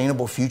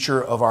sustainable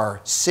future of our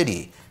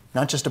city,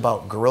 not just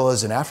about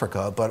gorillas in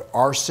Africa, but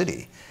our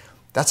city.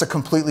 That's a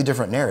completely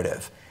different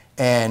narrative.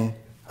 And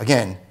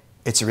again,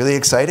 it's really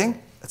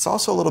exciting. It's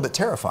also a little bit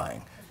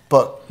terrifying.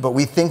 But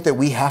we think that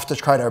we have to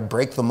try to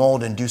break the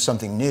mold and do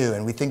something new.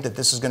 And we think that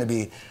this is going to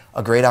be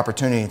a great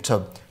opportunity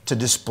to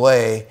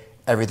display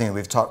everything that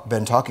we've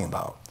been talking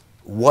about.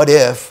 What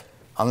if,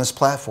 on this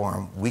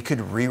platform, we could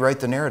rewrite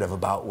the narrative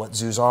about what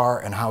zoos are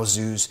and how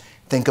zoos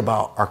think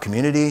about our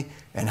community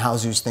and how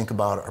zoos think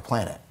about our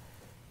planet?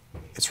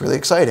 It's really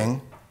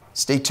exciting.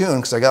 Stay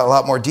tuned, because I got a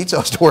lot more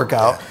details to work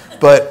out.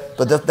 But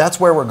that's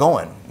where we're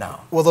going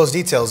now. Well, those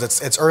details,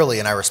 it's early,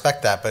 and I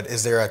respect that. But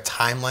is there a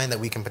timeline that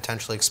we can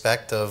potentially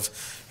expect of,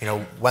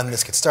 when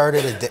this gets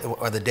started,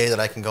 or the day that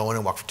I can go in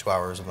and walk for 2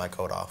 hours with my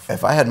coat off?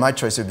 If I had my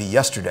choice, it would be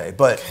yesterday.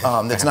 But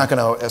it's not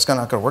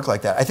going to work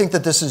like that. I think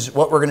that this is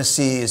what we're going to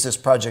see is this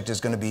project is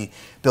going to be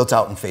built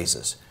out in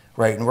phases.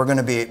 Right, and we're going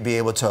to be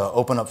able to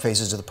open up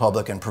phases to the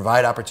public and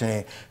provide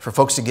opportunity for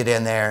folks to get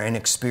in there and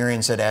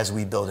experience it as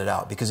we build it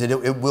out, because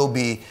it will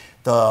be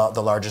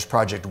the largest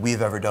project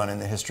we've ever done in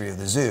the history of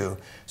the zoo.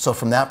 So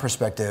from that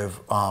perspective,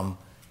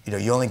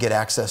 you only get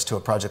access to a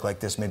project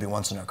like this maybe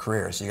once in a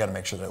career, so you got to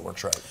make sure that it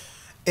works right.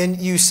 And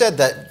you said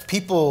that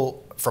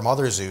people from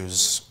other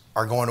zoos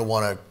are going to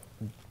want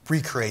to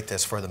recreate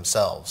this for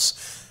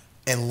themselves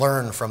and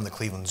learn from the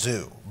Cleveland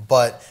Zoo,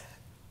 but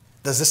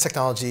does this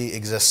technology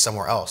exist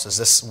somewhere else?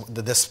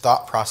 Did this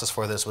thought process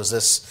for this, was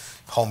this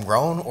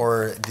homegrown,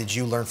 or did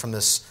you learn from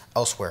this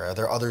elsewhere? Are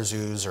there other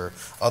zoos or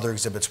other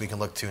exhibits we can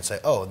look to and say,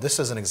 oh, this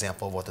is an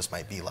example of what this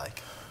might be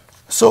like?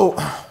 So,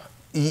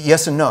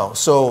 yes and no.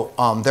 So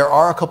there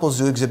are a couple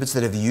zoo exhibits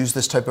that have used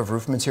this type of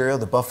roof material.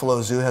 The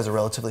Buffalo Zoo has a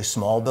relatively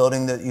small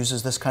building that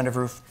uses this kind of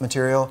roof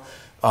material.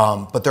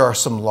 But there are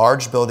some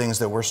large buildings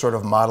that we're sort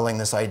of modeling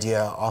this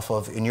idea off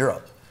of in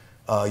Europe.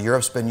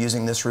 Europe's been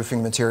using this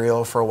roofing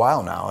material for a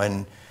while now,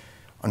 and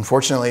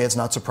unfortunately it's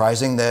not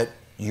surprising that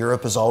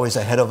Europe is always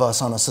ahead of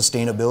us on a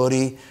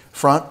sustainability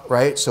front,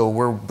 right? So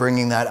we're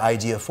bringing that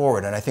idea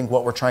forward, and I think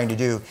what we're trying to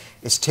do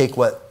is take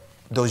what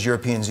those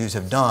European zoos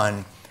have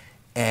done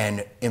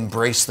and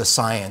embrace the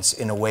science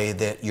in a way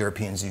that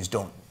European zoos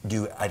don't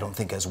do, I don't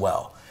think, as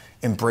well.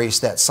 Embrace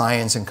that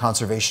science and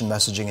conservation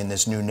messaging in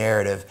this new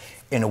narrative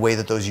in a way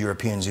that those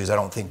European zoos, I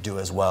don't think, do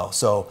as well.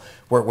 So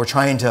we're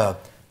trying to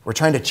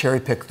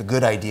cherry pick the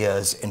good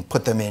ideas and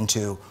put them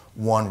into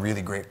one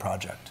really great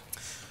project.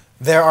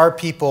 There are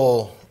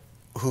people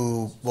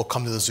who will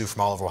come to the zoo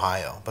from all over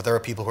Ohio, but there are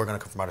people who are going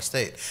to come from out of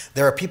state.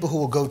 There are people who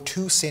will go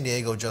to San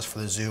Diego just for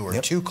the zoo or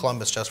to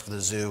Columbus just for the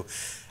zoo.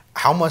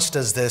 How much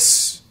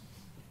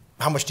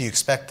do you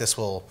expect this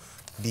will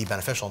be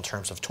beneficial in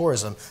terms of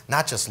tourism,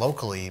 not just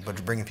locally,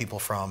 but bringing people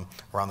from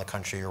around the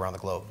country, around the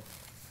globe?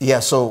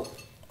 Yeah, so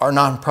our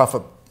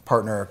nonprofit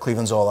partner,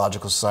 Cleveland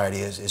Zoological Society,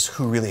 is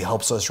who really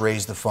helps us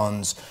raise the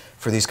funds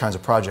for these kinds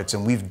of projects.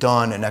 And we've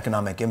done an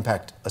economic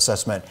impact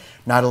assessment,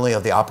 not only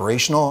of the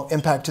operational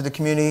impact to the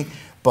community,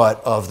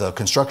 but of the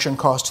construction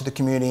cost to the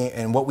community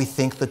and what we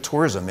think the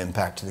tourism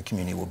impact to the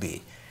community will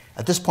be.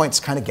 At this point, it's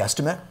kind of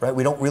guesstimate, right?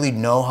 We don't really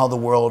know how the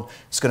world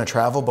is going to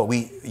travel, but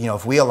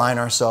if we align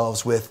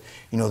ourselves with,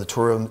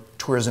 the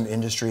tourism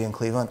industry in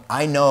Cleveland,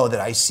 I know that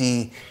I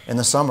see in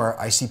the summer,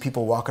 I see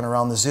people walking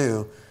around the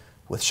zoo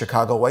with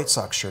Chicago White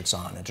Sox shirts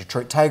on and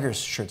Detroit Tigers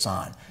shirts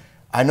on.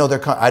 I know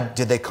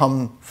did they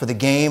come for the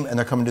game and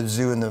they're coming to the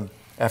zoo in the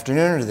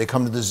afternoon, or did they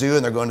come to the zoo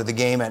and they're going to the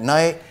game at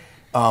night?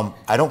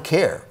 I don't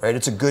care, right?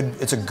 It's a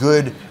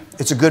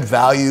good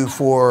value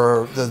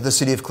for the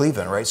city of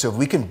Cleveland, right? So if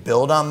we can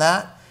build on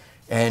that,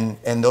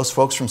 and those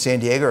folks from San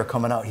Diego are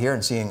coming out here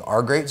and seeing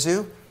our great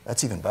zoo,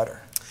 that's even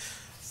better.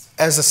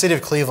 As the city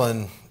of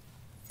Cleveland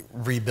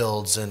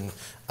rebuilds and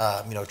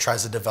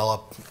tries to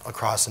develop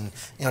across, and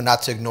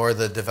not to ignore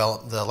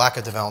the lack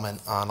of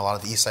development on a lot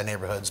of the east side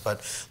neighborhoods,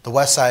 but the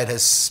west side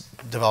has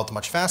developed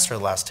much faster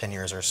the last 10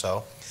 years or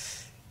so.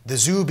 The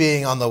zoo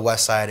being on the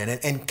west side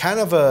and kind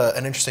of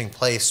an interesting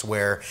place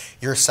where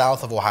you're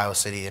south of Ohio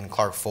City in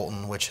Clark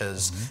Fulton, which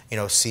has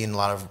seen a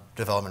lot of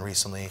development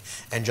recently,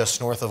 and just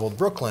north of Old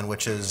Brooklyn,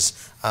 which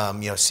is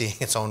seeing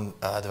its own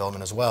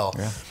development as well.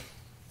 Yeah.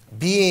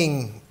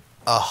 Being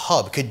a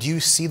hub, could you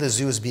see the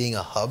zoo as being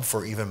a hub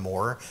for even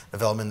more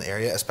development in the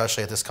area,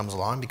 especially if this comes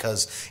along?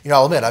 Because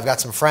I'll admit, I've got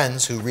some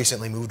friends who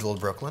recently moved to Old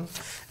Brooklyn,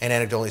 and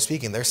anecdotally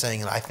speaking, they're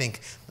saying, I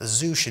think the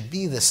zoo should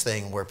be this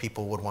thing where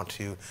people would want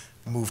to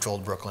move to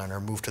Old Brooklyn or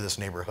move to this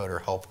neighborhood or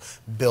help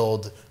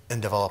build and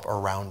develop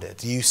around it.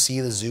 Do you see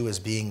the zoo as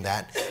being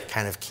that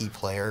kind of key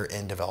player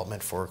in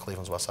development for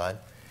Cleveland's West Side?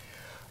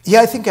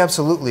 Yeah, I think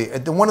absolutely.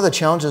 One of the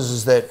challenges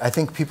is that I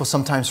think people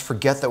sometimes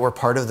forget that we're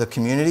part of the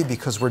community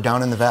because we're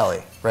down in the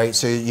valley, right?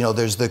 So,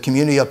 there's the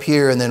community up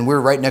here and then we're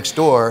right next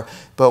door,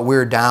 but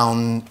we're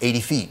down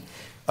 80 feet.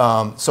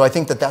 So I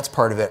think that's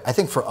part of it. I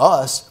think for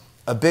us,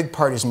 a big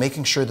part is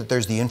making sure that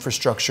there's the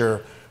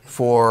infrastructure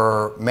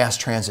for mass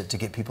transit to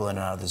get people in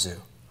and out of the zoo,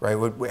 right?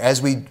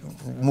 As we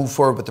move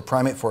forward with the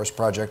Primate Forest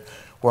project,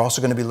 we're also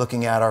going to be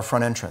looking at our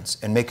front entrance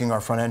and making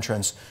our front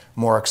entrance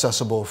more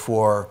accessible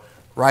for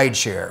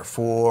rideshare,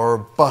 for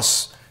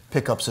bus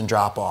pickups and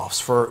drop-offs,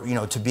 for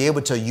to be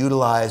able to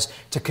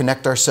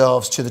connect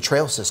ourselves to the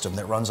trail system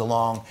that runs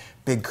along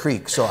Big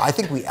Creek. So I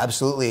think we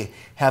absolutely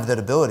have that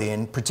ability,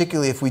 and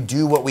particularly if we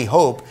do what we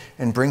hope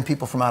and bring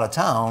people from out of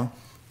town,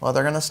 well,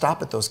 they're going to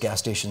stop at those gas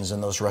stations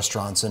and those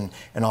restaurants and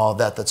all of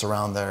that's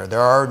around there. There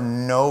are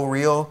no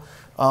real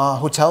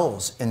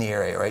hotels in the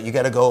area, right? You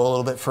got to go a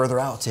little bit further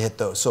out to hit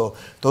those. So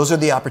those are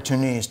the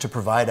opportunities to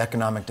provide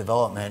economic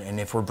development. And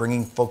if we're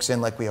bringing folks in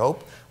like we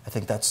hope, I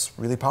think that's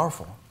really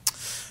powerful.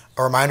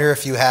 A reminder,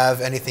 if you have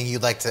anything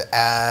you'd like to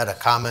add, a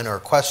comment or a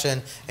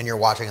question, and you're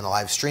watching on the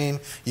live stream,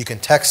 you can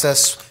text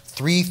us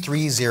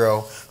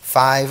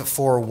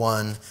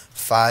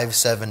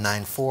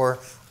 330-541-5794.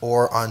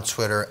 or on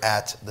Twitter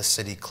at the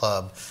City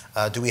Club.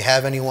 Do we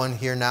have anyone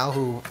here now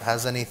who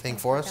has anything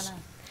for us?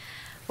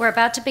 We're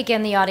about to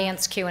begin the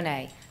audience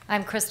Q&A.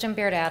 I'm Kristen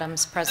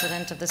Beard-Adams,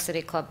 President of the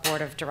City Club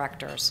Board of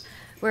Directors.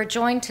 We're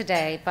joined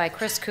today by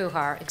Chris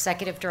Kuhar,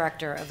 Executive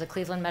Director of the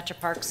Cleveland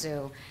Metroparks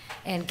Zoo,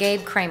 and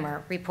Gabe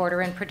Kramer,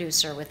 reporter and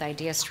producer with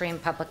IdeaStream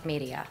Public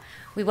Media.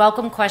 We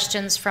welcome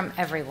questions from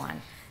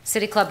everyone.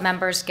 City Club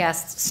members,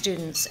 guests,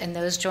 students, and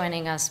those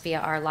joining us via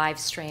our live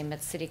stream at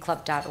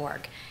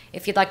cityclub.org.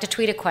 If you'd like to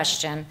tweet a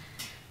question,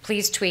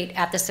 please tweet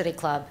at the City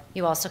Club.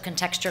 You also can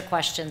text your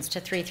questions to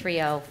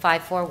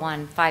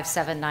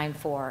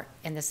 330-541-5794,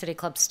 and the City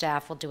Club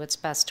staff will do its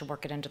best to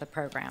work it into the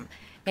program.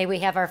 May we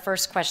have our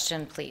first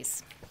question,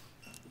 please?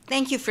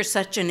 Thank you for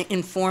such an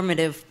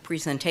informative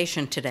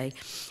presentation today.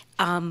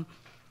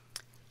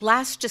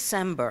 Last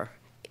December,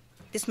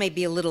 this may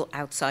be a little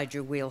outside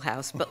your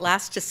wheelhouse, but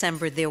last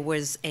December there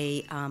was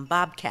a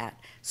bobcat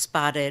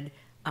spotted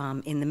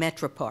in the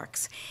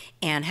Metroparks.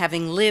 And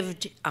having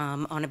lived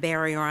on a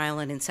barrier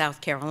island in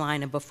South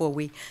Carolina before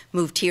we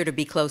moved here to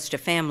be close to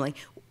family,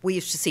 we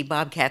used to see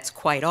bobcats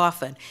quite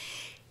often.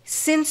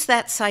 Since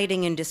that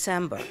sighting in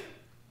December,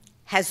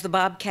 has the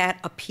bobcat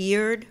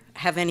appeared?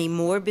 Have any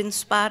more been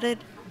spotted?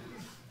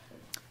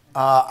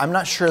 I'm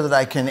not sure that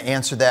I can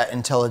answer that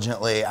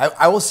intelligently.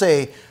 I will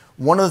say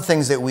one of the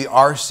things that we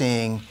are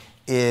seeing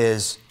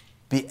is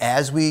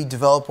as we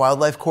develop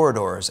wildlife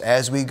corridors,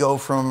 as we go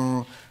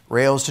from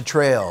rails to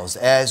trails,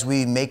 as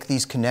we make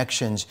these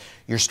connections,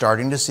 you're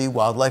starting to see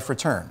wildlife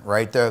return,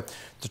 right? The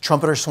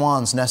trumpeter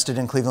swans nested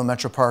in Cleveland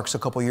Metroparks a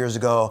couple years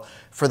ago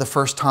for the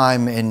first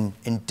time in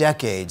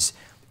decades,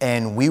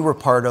 and we were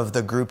part of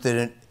the group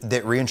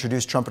that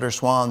reintroduced trumpeter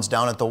swans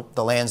down at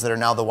the lands that are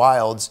now the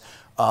wilds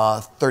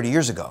 30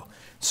 years ago.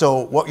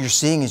 So what you're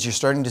seeing is you're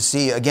starting to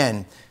see,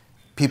 again,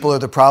 people are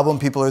the problem,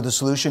 people are the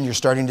solution. You're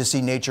starting to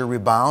see nature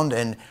rebound.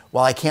 And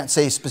while I can't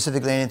say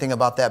specifically anything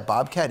about that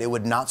bobcat, it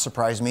would not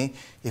surprise me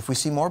if we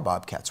see more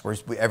bobcats.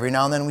 Every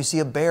now and then we see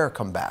a bear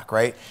come back,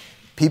 right?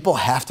 People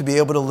have to be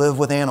able to live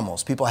with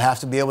animals. People have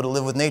to be able to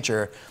live with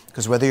nature,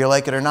 because whether you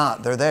like it or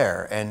not, they're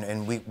there.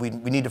 And we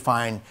need to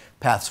find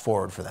paths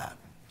forward for that.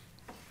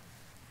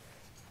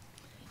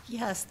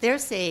 Yes,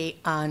 there's a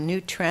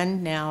new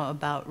trend now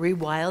about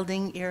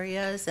rewilding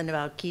areas and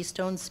about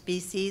keystone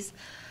species.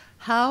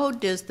 How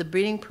does the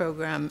breeding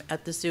program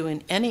at the zoo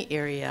in any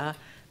area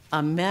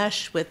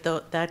mesh with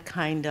that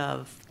kind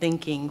of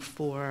thinking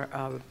for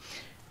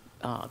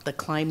the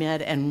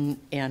climate and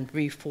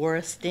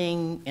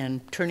reforesting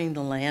and turning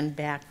the land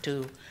back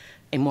to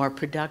a more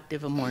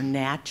productive, a more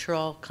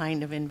natural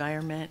kind of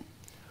environment?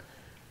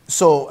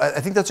 So I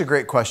think that's a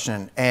great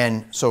question.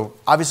 And so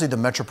obviously the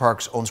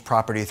Metroparks owns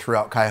property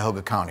throughout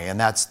Cuyahoga County, and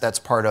that's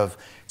part of,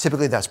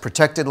 typically that's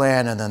protected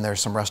land, and then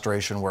there's some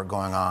restoration work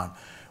going on.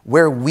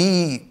 Where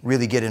we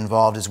really get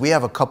involved is we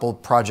have a couple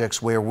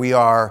projects where we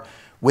are,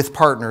 with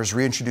partners,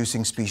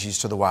 reintroducing species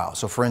to the wild.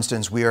 So for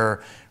instance, we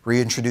are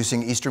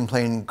reintroducing eastern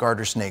plain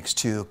garter snakes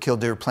to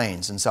Killdeer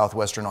Plains in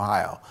southwestern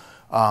Ohio.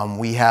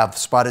 We have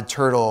spotted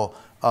turtle.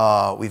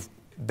 We've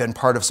been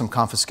part of some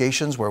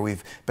confiscations where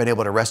we've been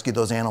able to rescue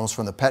those animals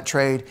from the pet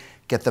trade,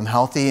 get them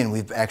healthy, and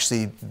we've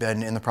actually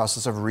been in the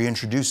process of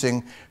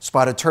reintroducing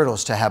spotted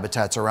turtles to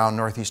habitats around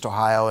northeast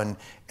Ohio and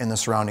in the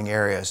surrounding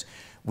areas.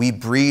 We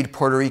breed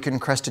Puerto Rican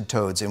crested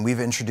toads, and we've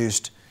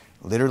introduced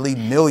literally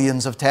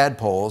millions of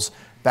tadpoles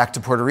back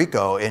to Puerto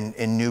Rico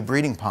in new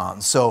breeding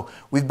ponds. So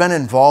we've been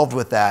involved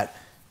with that.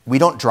 We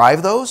don't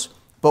drive those,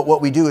 but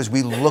what we do is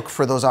we look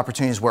for those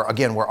opportunities where,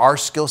 again, where our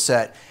skill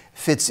set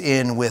fits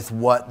in with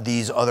what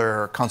these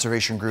other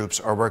conservation groups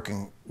are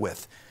working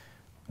with.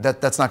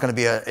 That's not going to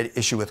be an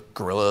issue with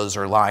gorillas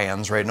or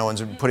lions, right? No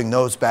one's putting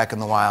those back in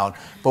the wild.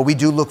 But we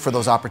do look for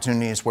those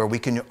opportunities where we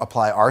can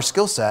apply our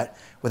skill set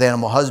with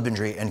animal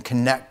husbandry and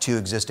connect to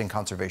existing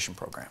conservation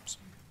programs.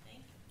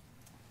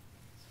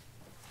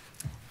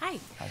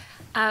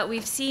 Hi.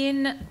 We've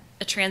seen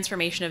a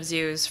transformation of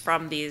zoos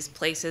from these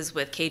places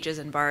with cages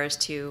and bars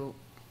to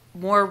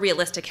more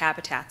realistic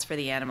habitats for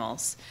the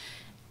animals.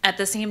 At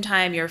the same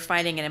time, you're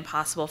fighting an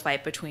impossible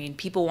fight between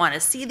people want to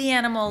see the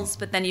animals,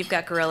 but then you've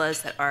got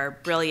gorillas that are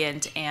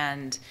brilliant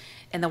and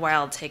in the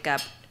wild take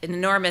up an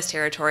enormous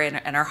territory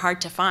and are hard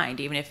to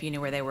find, even if you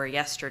knew where they were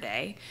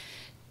yesterday.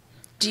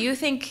 Do you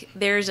think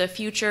there's a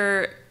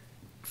future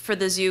for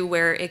the zoo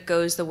where it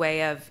goes the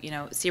way of,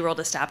 SeaWorld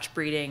has stopped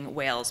breeding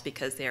whales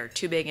because they're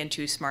too big and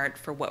too smart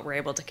for what we're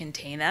able to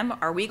contain them?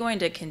 Are we going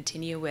to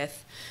continue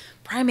with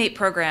primate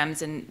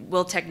programs, and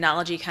will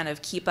technology kind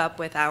of keep up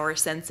with our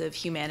sense of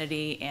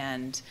humanity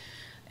and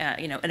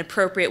an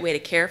appropriate way to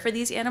care for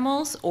these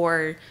animals?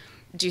 Or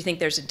do you think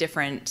there's a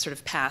different sort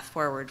of path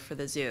forward for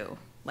the zoo,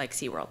 like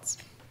SeaWorld's?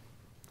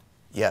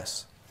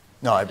 Yes.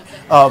 No,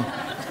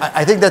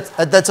 I think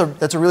that's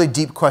a really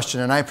deep question,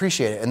 and I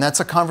appreciate it. And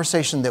that's a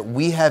conversation that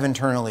we have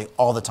internally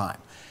all the time.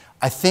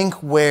 I think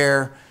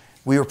where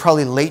we were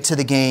probably late to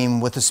the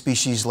game with a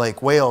species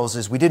like whales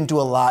is we didn't do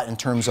a lot in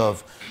terms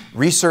of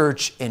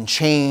research and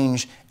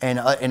change, and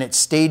it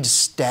stayed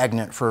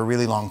stagnant for a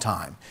really long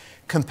time.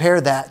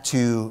 Compare that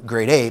to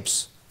great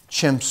apes,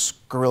 chimps,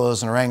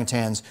 gorillas, and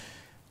orangutans.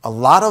 A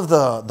lot of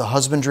the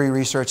husbandry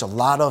research, a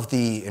lot of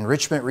the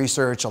enrichment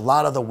research, a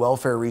lot of the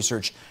welfare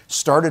research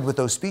started with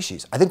those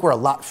species. I think we're a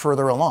lot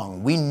further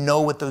along. We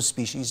know what those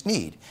species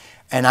need.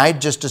 And I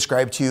just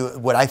described to you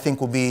what I think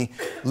will be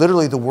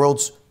literally the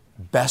world's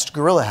best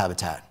gorilla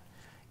habitat.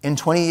 In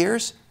 20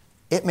 years,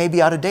 it may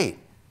be out of date.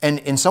 And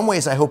in some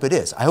ways, I hope it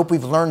is. I hope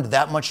we've learned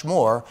that much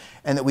more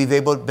and that we've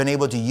been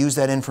able to use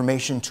that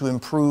information to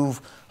improve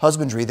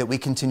husbandry, that we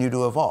continue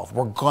to evolve.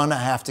 We're going to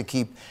have to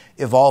keep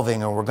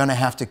evolving, or we're going to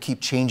have to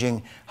keep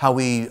changing how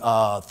we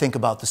think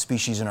about the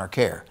species in our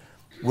care.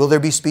 Will there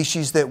be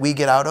species that we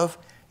get out of?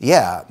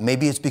 Yeah,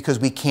 maybe it's because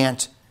we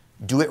can't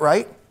do it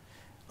right.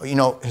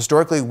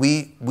 Historically,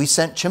 we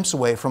sent chimps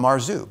away from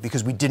our zoo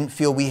because we didn't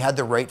feel we had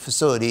the right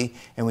facility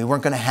and we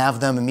weren't going to have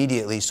them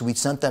immediately, so we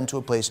sent them to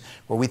a place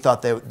where we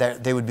thought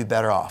they would be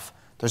better off.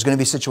 There's going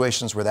to be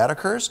situations where that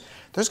occurs.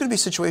 There's going to be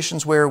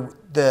situations where,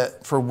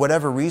 for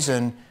whatever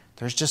reason,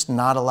 there's just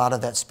not a lot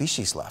of that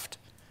species left,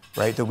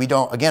 right? That we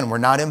don't, again, we're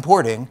not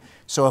importing,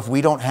 so if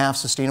we don't have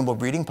sustainable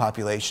breeding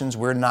populations,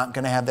 we're not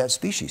going to have that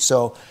species.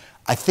 So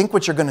I think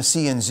what you're going to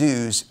see in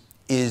zoos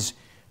is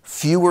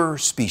fewer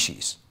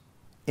species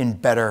in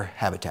better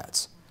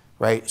habitats,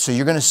 right? So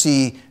you're going to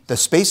see the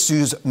space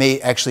zoos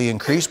may actually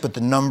increase, but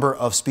the number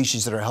of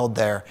species that are held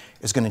there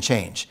is going to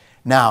change.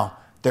 Now,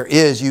 there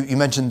is, you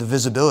mentioned the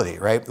visibility,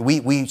 right?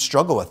 We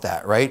struggle with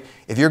that, right?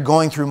 If you're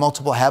going through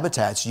multiple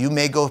habitats, you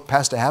may go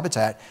past a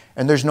habitat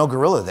and there's no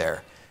gorilla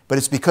there, but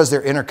it's because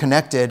they're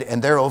interconnected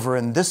and they're over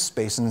in this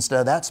space instead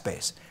of that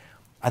space.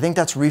 I think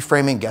that's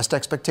reframing guest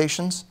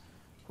expectations,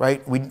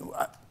 right?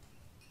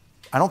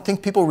 I don't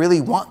think people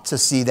really want to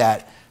see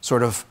that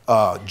sort of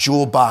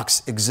jewel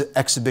box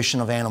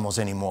exhibition of animals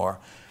anymore.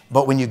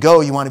 But when you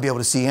go, you want to be able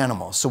to see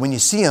animals. So when you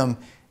see them,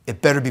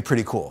 it better be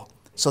pretty cool.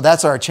 So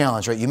that's our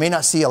challenge, right? You may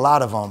not see a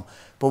lot of them,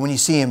 but when you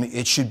see them,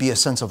 it should be a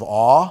sense of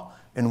awe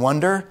and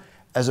wonder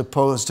as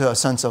opposed to a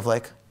sense of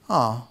like,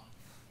 oh,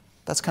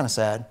 that's kind of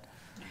sad,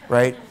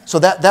 right? So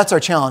that's our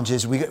challenge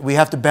is we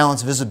have to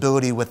balance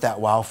visibility with that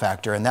wow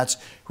factor, and that's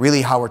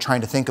really how we're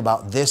trying to think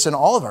about this and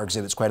all of our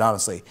exhibits, quite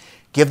honestly.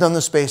 Give them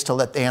the space to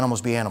let the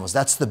animals be animals.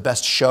 That's the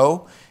best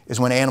show, is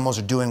when animals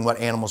are doing what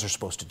animals are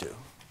supposed to do.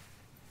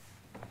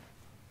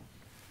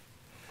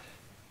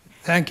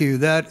 Thank you.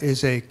 That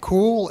is a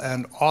cool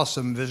and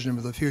awesome vision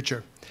of the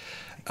future.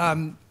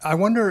 I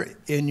wonder,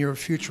 in your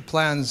future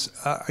plans,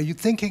 are you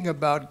thinking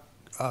about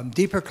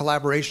deeper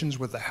collaborations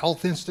with the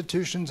health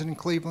institutions in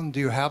Cleveland? Do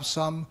you have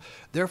some?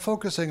 They're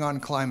focusing on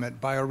climate,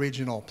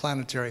 bioregional,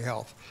 planetary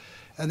health.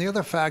 And the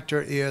other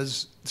factor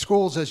is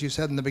schools, as you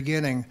said in the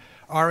beginning,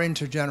 are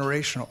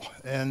intergenerational.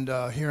 And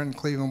here in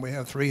Cleveland, we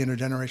have 3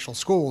 intergenerational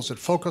schools that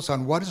focus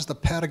on what is the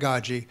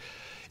pedagogy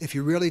if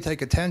you really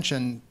take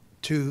attention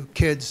to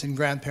kids and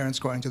grandparents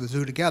going to the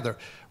zoo together.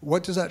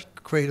 What does that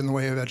create in the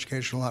way of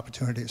educational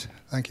opportunities?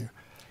 Thank you.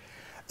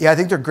 Yeah, I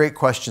think they're great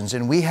questions.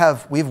 And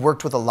we've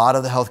worked with a lot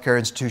of the healthcare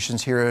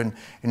institutions here in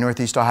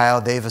Northeast Ohio.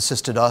 They've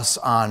assisted us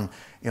on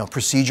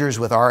procedures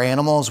with our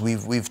animals.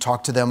 We've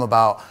talked to them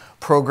about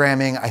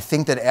programming. I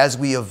think that as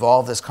we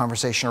evolve this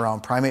conversation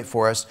around Primate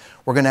Forest,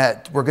 we're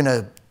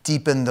gonna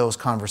deepen those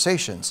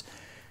conversations.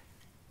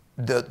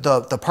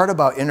 The part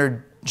about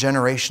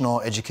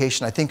intergenerational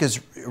education, I think, is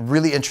a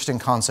really interesting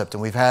concept,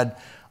 and we've had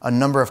a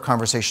number of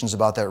conversations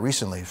about that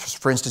recently.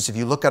 For instance, if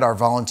you look at our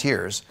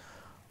volunteers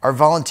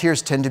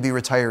tend to be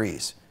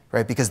retirees,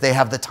 right? Because they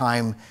have the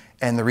time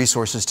and the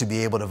resources to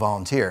be able to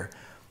volunteer.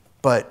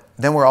 But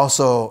then we're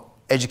also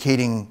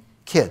educating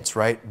kids,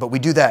 right? But we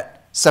do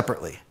that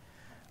separately.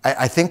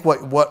 I think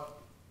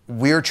what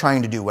we're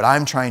trying to do, what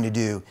I'm trying to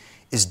do,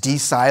 is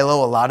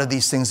de-silo a lot of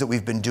these things that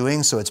we've been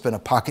doing, so it's been a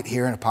pocket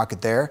here and a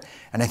pocket there.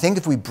 And I think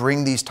if we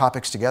bring these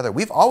topics together,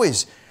 we've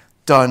always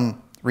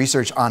done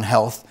research on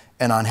health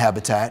and on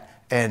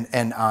habitat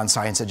and on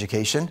science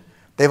education.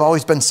 They've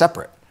always been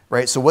separate,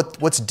 right? So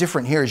what's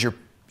different here is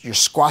you're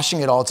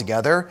squashing it all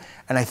together,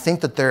 and I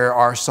think that there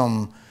are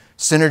some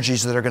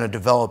synergies that are going to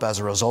develop as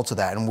a result of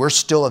that. And we're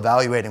still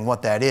evaluating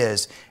what that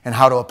is and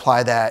how to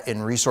apply that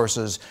in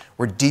resources.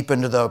 We're deep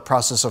into the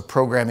process of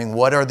programming.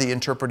 What are the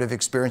interpretive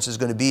experiences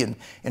going to be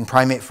in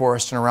Primate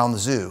Forest and around the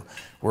zoo?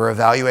 We're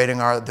evaluating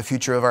the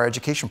future of our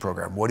education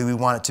program. What do we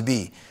want it to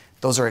be?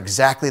 Those are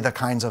exactly the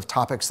kinds of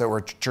topics that we're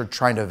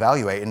trying to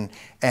evaluate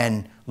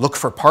and look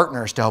for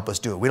partners to help us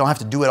do it. We don't have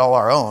to do it all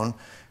our own.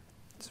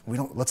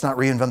 Let's not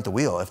reinvent the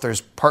wheel. If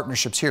there's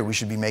partnerships here, we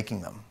should be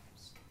making them.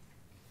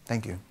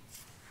 Thank you.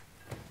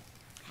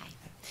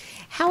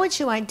 How would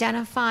you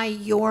identify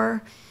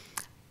your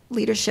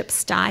leadership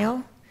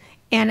style?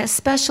 And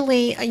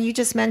especially, you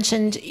just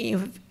mentioned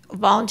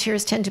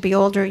volunteers tend to be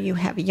older, you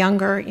have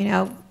younger,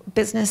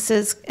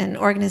 businesses and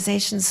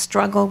organizations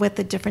struggle with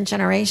the different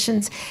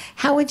generations.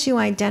 How would you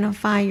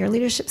identify your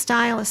leadership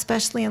style,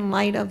 especially in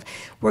light of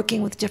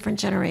working with different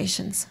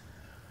generations?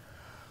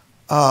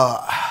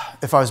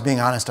 If I was being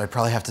honest, I'd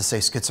probably have to say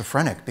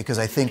schizophrenic, because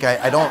I think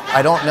I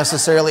don't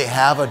necessarily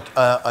have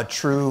a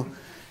true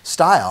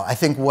style. I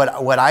think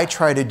what I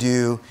try to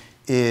do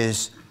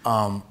is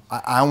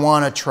I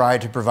want to try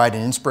to provide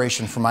an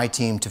inspiration for my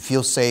team to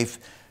feel safe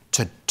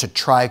to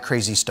try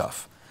crazy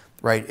stuff,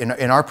 right?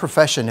 In our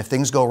profession, if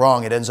things go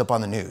wrong, it ends up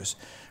on the news,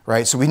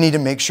 right? So we need to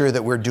make sure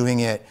that we're doing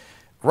it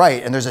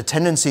right, and there's a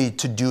tendency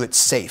to do it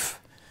safe,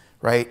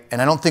 right?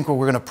 And I don't think we're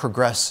going to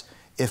progress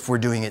if we're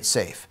doing it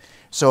safe.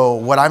 So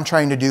what I'm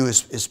trying to do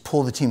is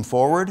pull the team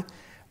forward.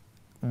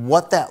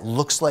 What that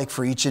looks like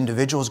for each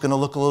individual is going to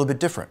look a little bit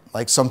different.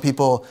 Like, some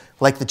people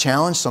like the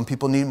challenge, some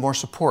people need more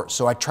support.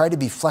 So I try to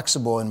be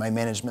flexible in my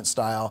management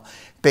style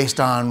based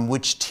on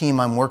which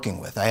team I'm working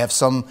with. I have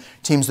some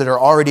teams that are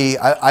already,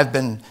 I've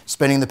been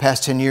spending the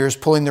past 10 years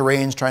pulling the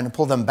reins, trying to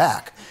pull them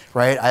back,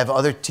 right? I have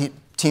other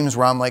teams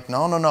where I'm like,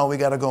 no, we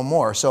got to go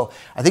more. So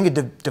I think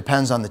it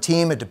depends on the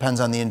team, it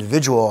depends on the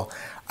individual.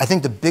 I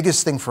think the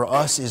biggest thing for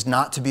us is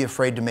not to be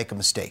afraid to make a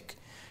mistake,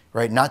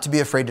 right? Not to be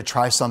afraid to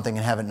try something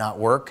and have it not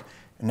work.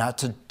 Not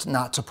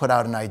to put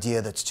out an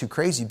idea that's too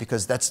crazy,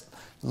 because that's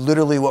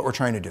literally what we're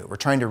trying to do. We're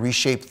trying to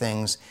reshape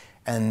things,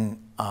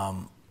 and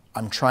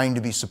I'm trying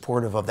to be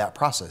supportive of that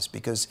process,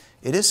 because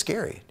it is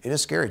scary. It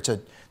is scary.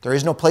 There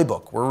is no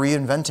playbook. We're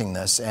reinventing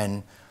this,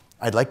 and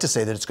I'd like to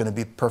say that it's going to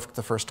be perfect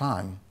the first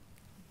time.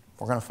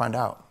 We're going to find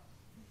out.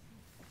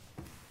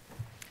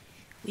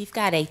 We've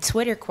got a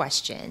Twitter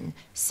question.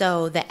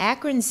 So the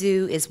Akron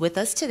Zoo is with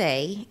us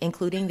today,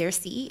 including their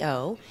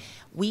CEO.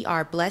 We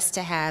are blessed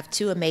to have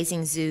 2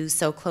 amazing zoos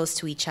so close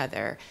to each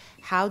other.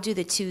 How do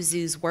the 2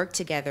 zoos work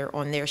together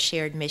on their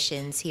shared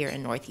missions here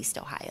in Northeast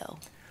Ohio?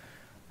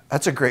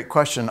 That's a great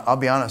question. I'll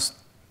be honest,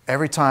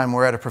 every time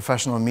we're at a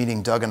professional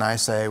meeting, Doug and I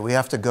say we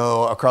have to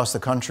go across the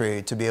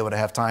country to be able to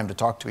have time to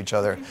talk to each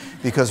other,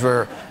 because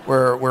we're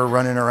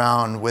running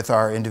around with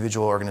our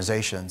individual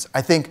organizations.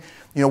 I think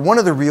one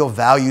of the real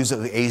values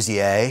of the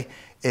AZA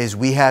is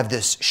we have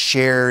this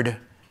shared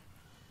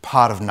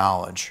pot of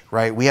knowledge,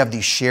 right? We have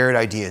these shared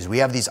ideas. We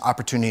have these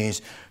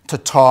opportunities to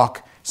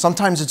talk.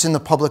 Sometimes it's in the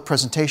public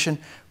presentation,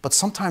 but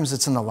sometimes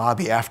it's in the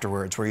lobby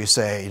afterwards where you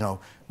say,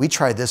 we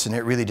tried this and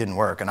it really didn't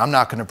work, and I'm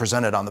not going to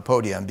present it on the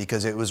podium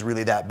because it was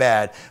really that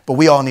bad, but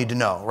we all need to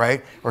know,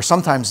 right? Or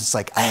sometimes it's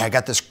like, I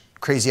got this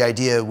crazy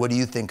idea, what do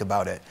you think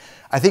about it?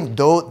 I think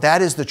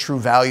that is the true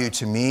value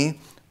to me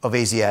of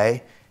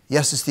AZA.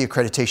 Yes, it's the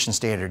accreditation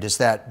standard. It's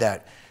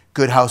that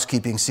good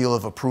housekeeping seal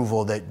of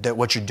approval that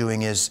what you're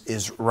doing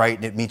is right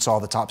and it meets all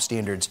the top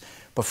standards.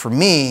 But for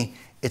me,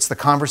 it's the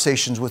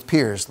conversations with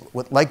peers,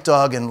 like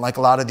Doug and like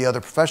a lot of the other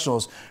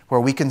professionals,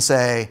 where we can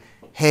say,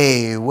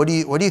 hey, what are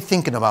you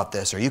thinking about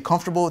this? Are you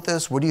comfortable with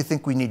this? What do you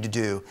think we need to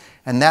do?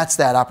 And that's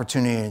that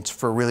opportunity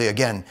for really,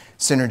 again,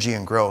 synergy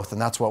and growth,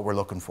 and that's what we're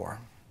looking for.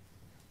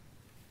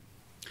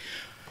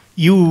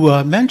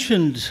 You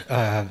mentioned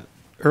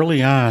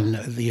early on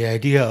the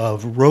idea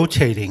of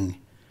rotating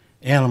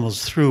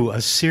animals through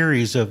a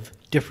series of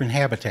different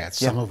habitats,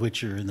 some of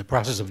which are in the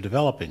process of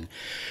developing.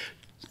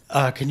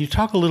 Can you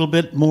talk a little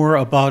bit more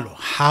about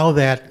how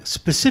that,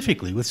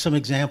 specifically with some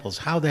examples,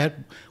 how that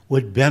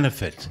would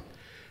benefit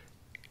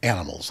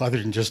animals,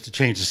 other than just to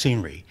change the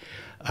scenery,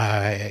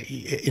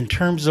 in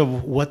terms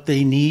of what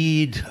they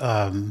need,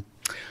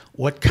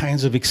 what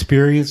kinds of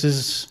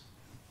experiences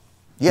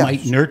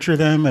might nurture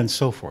them, and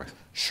so forth?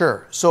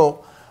 Sure.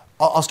 So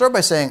I'll start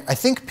by saying, I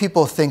think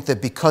people think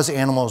that because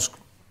animals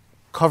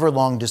cover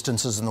long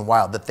distances in the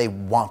wild, that they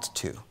want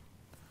to.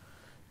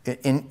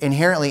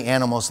 Inherently,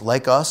 animals,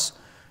 like us,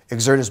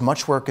 exert as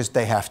much work as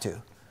they have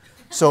to.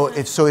 So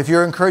if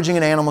you're encouraging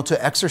an animal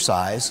to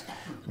exercise,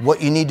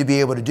 what you need to be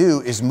able to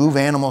do is move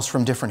animals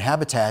from different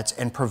habitats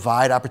and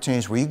provide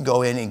opportunities where you can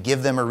go in and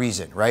give them a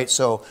reason, right?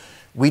 So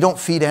we don't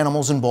feed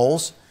animals in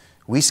bowls.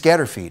 We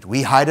scatter feed.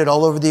 We hide it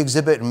all over the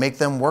exhibit and make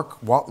them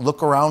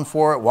look around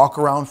for it, walk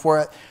around for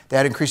it.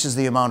 That increases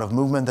the amount of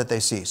movement that they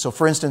see. So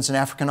for instance, in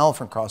African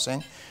elephant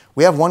crossing,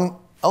 we have one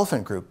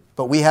elephant group,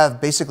 but we have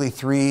basically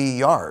 3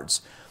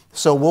 yards.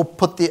 So we'll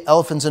put the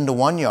elephants into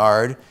one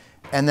yard,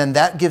 and then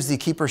that gives the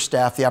keeper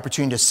staff the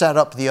opportunity to set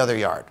up the other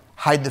yard,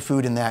 hide the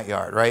food in that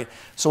yard, right?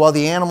 So while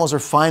the animals are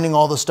finding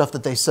all the stuff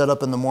that they set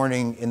up in the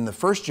morning in the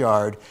first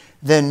yard,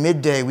 then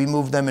midday we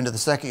move them into the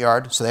second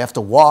yard, so they have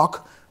to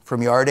walk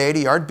from yard A to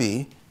yard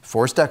B,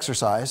 forced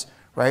exercise,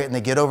 right? And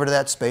they get over to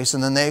that space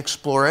and then they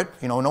explore it.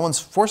 No one's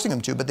forcing them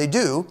to, but they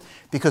do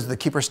because the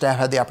keeper staff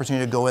had the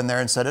opportunity to go in there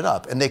and set it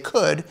up. And they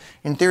could,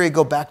 in theory,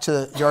 go back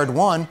to yard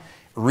 1,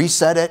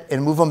 reset it,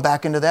 and move them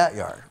back into that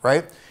yard,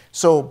 right?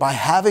 So by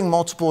having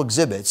multiple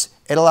exhibits,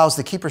 it allows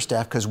the keeper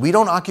staff, because we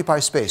don't occupy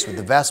space with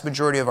the vast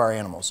majority of our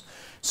animals,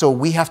 so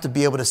we have to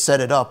be able to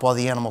set it up while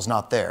the animal's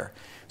not there.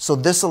 So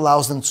this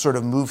allows them to sort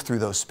of move through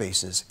those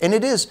spaces. And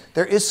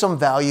there is some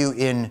value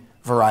in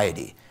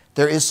variety.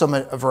 There is some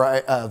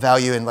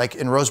value in, like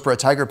in Roseboro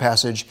Tiger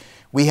Passage,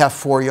 we have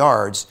 4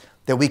 yards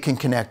that we can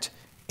connect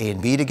A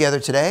and B together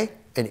today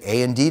and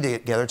A and D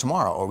together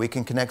tomorrow, or we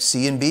can connect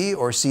C and B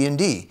or C and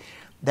D.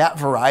 That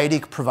variety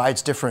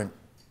provides different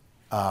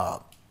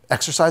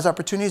exercise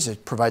opportunities.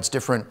 It provides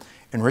different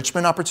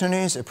enrichment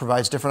opportunities. It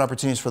provides different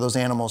opportunities for those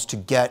animals to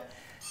get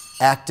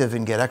active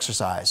and get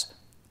exercise.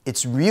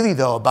 It's really,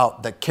 though,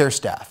 about the care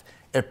staff.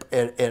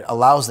 It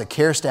allows the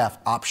care staff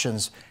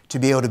options to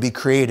be able to be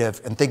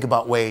creative and think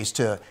about ways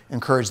to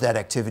encourage that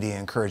activity and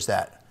encourage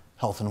that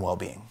health and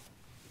well-being.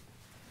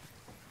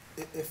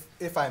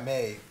 If I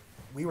may,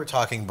 we were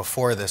talking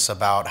before this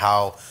about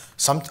how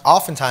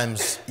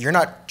oftentimes you're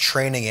not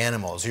training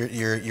animals.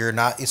 You're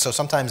not. So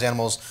sometimes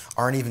animals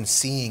aren't even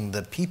seeing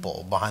the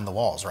people behind the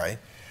walls, right?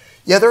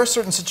 Yeah, there are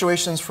certain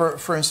situations.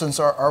 For instance,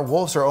 our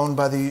wolves are owned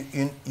by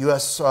the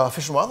U.S.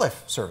 Fish and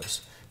Wildlife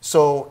Service.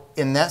 So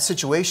in that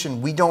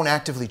situation, we don't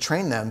actively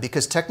train them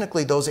because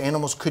technically those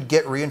animals could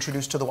get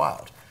reintroduced to the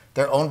wild.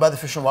 They're owned by the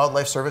Fish and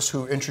Wildlife Service,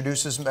 who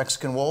introduces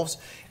Mexican wolves,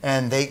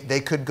 and they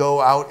could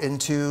go out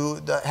into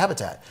the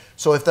habitat.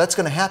 So if that's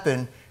going to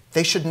happen,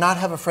 they should not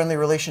have a friendly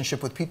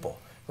relationship with people,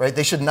 right?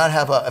 They should not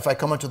have if I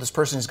come up to this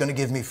person who's going to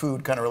give me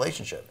food kind of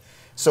relationship.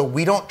 So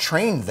we don't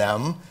train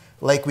them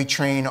like we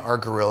train our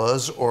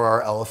gorillas or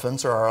our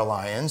elephants or our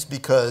lions,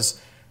 because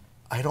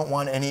I don't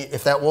want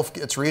if that wolf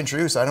gets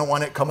reintroduced, I don't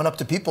want it coming up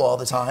to people all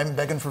the time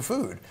begging for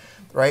food,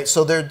 right?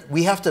 So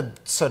we have to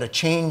sort of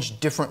change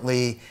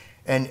differently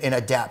and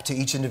adapt to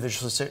each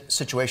individual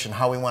situation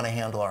how we want to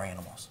handle our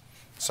animals.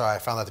 Sorry, I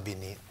found that to be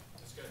neat.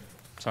 That's good.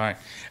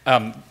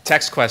 Sorry.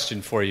 Text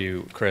question for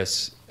you,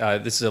 Chris.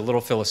 This is a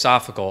little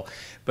philosophical,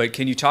 but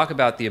can you talk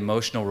about the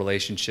emotional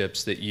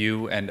relationships that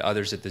you and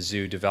others at the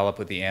zoo develop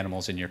with the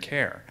animals in your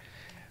care?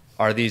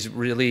 Are these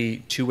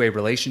really two-way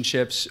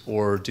relationships,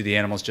 or do the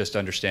animals just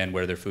understand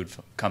where their food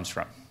comes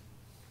from?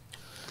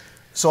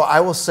 So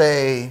I will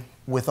say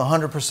with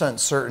 100%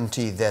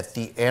 certainty that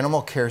the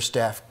animal care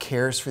staff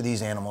cares for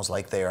these animals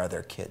like they are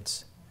their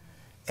kids.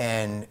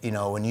 And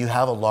when you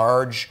have a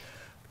large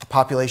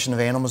population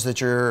of animals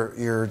that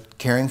you're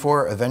caring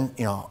for,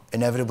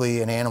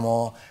 inevitably an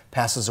animal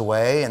passes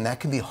away, and that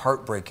can be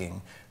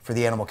heartbreaking for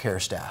the animal care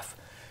staff.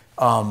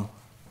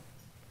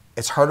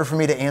 It's harder for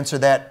me to answer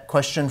that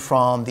question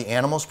from the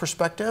animal's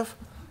perspective.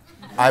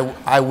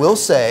 I will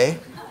say,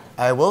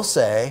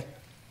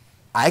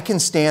 I can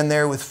stand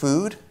there with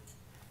food,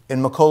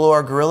 and Makolo,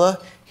 our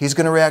gorilla, he's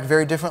going to react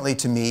very differently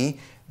to me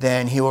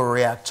than he will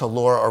react to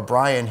Laura or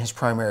Brian, his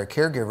primary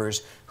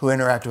caregivers, who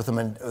interact with him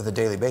on a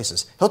daily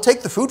basis. He'll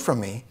take the food from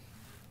me.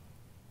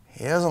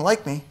 He doesn't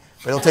like me,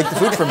 but he'll take the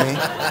food from me,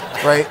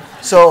 right?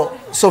 So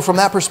from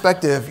that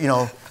perspective, you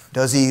know,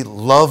 does he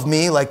love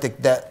me like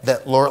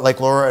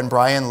Laura and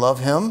Brian love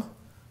him?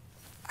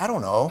 I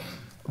don't know,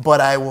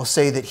 but I will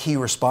say that he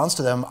responds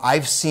to them.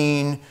 I've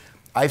seen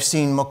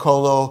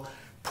Makolo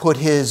put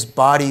his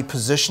body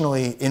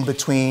positionally in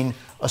between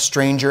a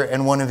stranger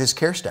and one of his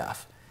care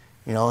staff.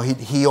 You know,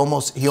 he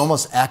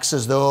almost acts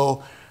as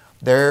though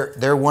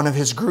they're one of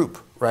his group,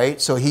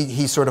 right? So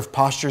he sort of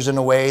postures in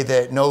a way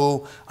that,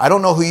 no, I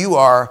don't know who you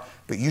are,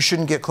 but you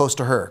shouldn't get close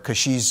to her because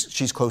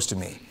she's close to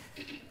me.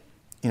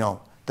 You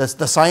know,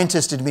 the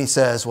scientist in me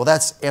says, well,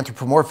 that's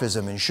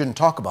anthropomorphism and you shouldn't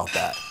talk about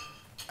that.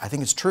 I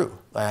think it's true.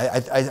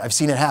 I've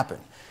seen it happen.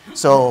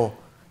 So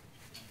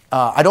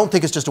I don't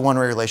think it's just a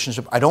one-way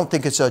relationship. I don't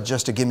think it's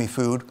just a give me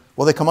food.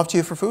 Will they come up to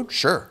you for food?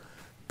 Sure.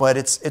 But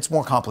it's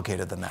more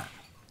complicated than that.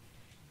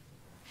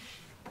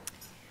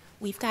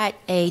 We've got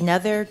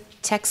another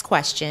text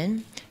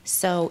question.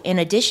 So in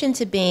addition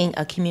to being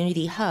a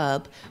community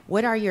hub,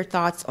 what are your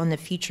thoughts on the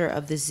future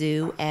of the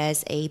zoo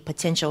as a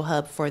potential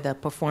hub for the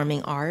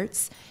performing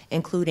arts,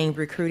 including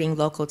recruiting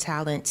local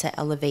talent to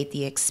elevate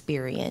the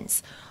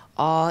experience,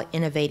 all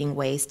innovating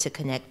ways to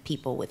connect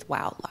people with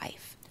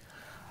wildlife?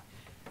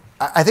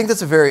 I think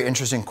that's a very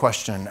interesting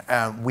question.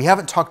 We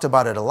haven't talked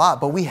about it a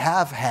lot, but we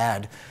have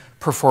had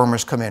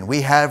performers come in.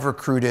 We have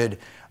recruited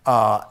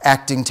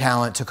acting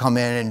talent to come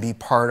in and be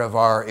part of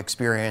our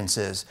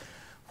experiences.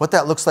 What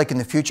that looks like in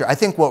the future, I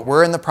think what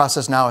we're in the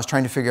process now is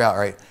trying to figure out,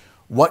 right,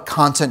 what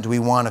content do we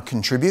want to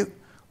contribute?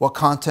 What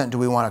content do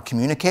we want to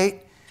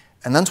communicate?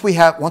 And once we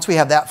have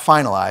that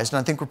finalized, and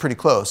I think we're pretty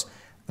close,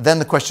 then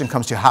the question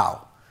comes to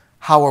how.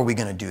 How are we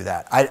going to do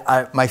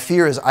that? My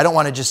fear is I don't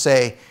want to just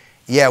say,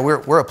 yeah,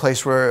 we're a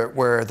place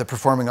where the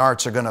performing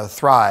arts are going to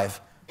thrive.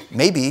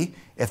 Maybe,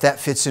 if that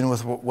fits in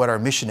with what our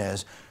mission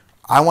is.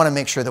 I want to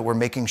make sure that we're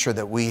making sure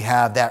that we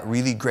have that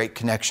really great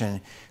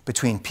connection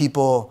between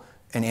people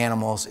and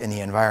animals in the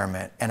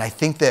environment. And I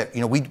think that,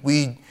 you know,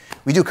 we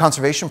do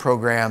conservation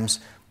programs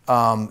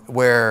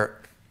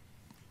where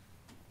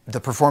the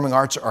performing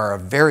arts are a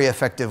very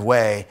effective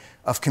way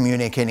of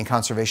communicating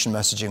conservation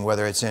messaging,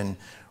 whether it's in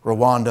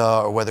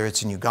Rwanda or whether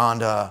it's in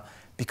Uganda,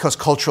 because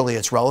culturally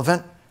it's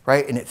relevant,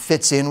 right? And it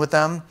fits in with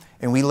them.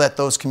 And we let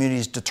those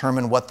communities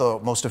determine what the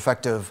most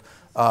effective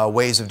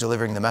ways of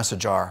delivering the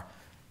message are.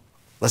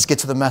 Let's get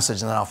to the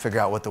message, and then I'll figure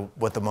out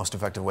what the most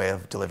effective way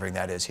of delivering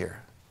that is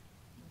here.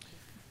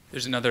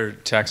 There's another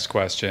text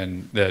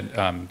question that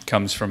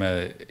comes from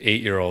an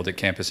 8-year-old at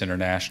Campus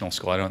International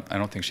School. I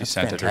don't think she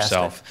sent it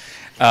herself.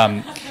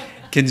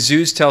 Can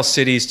zoos tell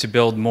cities to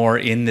build more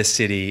in the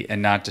city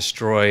and not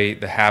destroy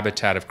the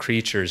habitat of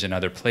creatures in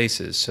other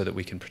places so that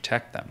we can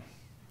protect them?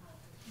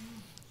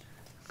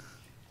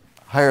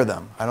 Hire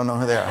them. I don't know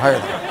who they are. Hire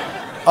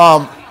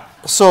them.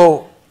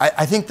 So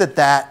I think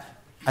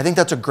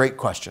that's a great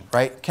question,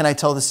 right? Can I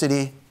tell the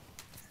city?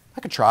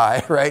 I could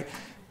try, right?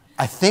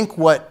 I think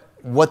what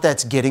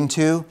that's getting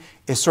to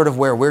is sort of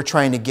where we're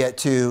trying to get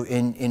to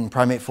in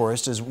Primate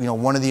Forest is, you know,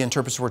 one of the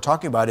interpreters we're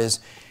talking about is,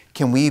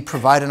 can we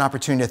provide an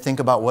opportunity to think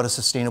about what a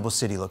sustainable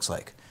city looks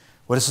like?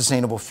 What a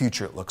sustainable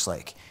future it looks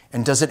like?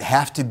 And does it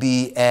have to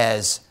be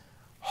as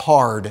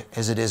hard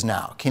as it is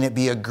now? Can it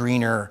be a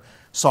greener,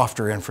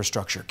 softer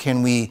infrastructure?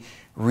 Can we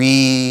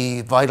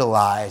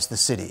revitalize the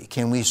city?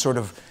 Can we sort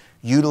of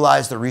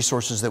utilize the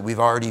resources that we've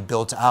already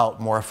built out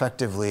more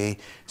effectively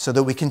so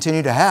that we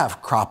continue to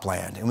have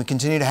cropland and we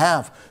continue to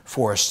have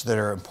forests that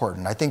are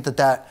important? I think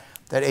that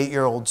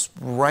 8-year-old's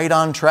right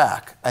on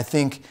track. I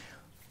think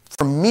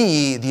for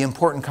me, the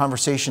important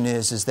conversation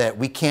is that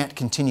we can't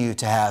continue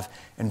to have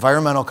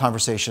environmental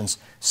conversations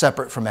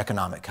separate from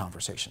economic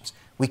conversations.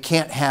 We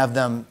can't have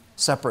them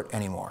separate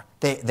anymore.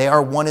 They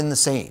are one and the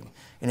same.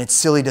 And it's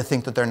silly to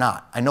think that they're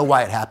not. I know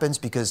why it happens,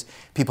 because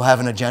people have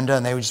an agenda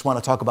and they just want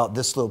to talk about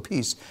this little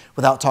piece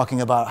without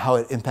talking about how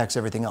it impacts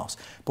everything else.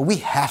 But we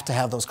have to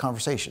have those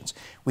conversations.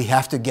 We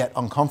have to get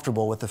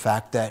uncomfortable with the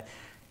fact that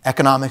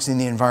economics and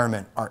the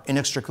environment are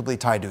inextricably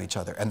tied to each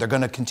other, and they're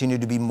going to continue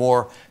to be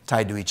more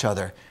tied to each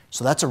other.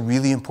 So that's a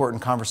really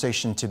important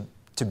conversation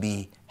to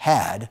be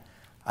had.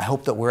 I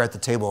hope that we're at the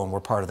table and we're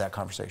part of that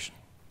conversation.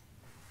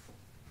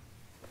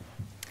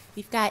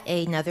 We've got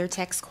another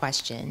text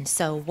question.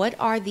 So what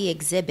are the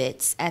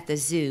exhibits at the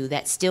zoo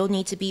that still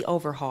need to be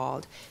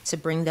overhauled to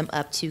bring them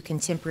up to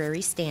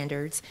contemporary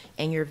standards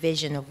and your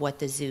vision of what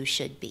the zoo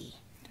should be?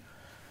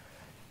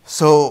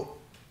 So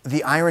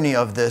the irony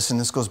of this, and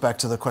this goes back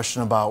to the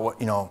question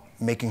about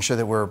making sure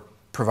that we're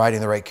providing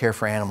the right care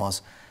for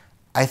animals,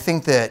 I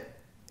think that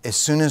as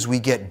soon as we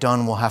get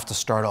done, we'll have to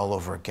start all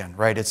over again,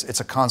 right? It's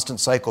a constant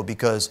cycle,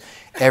 because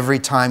every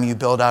time you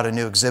build out a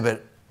new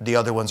exhibit, the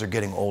other ones are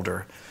getting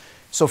older.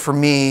 So for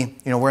me,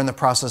 we're in the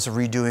process of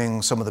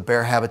redoing some of the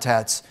bear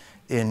habitats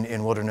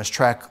in Wilderness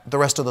Trek. The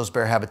rest of those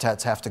bear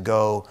habitats have to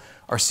go.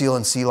 Our seal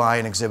and sea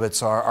lion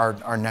exhibits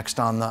are next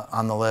on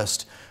the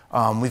list.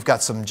 We've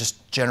got some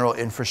just general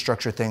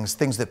infrastructure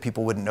things that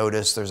people wouldn't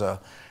notice. There's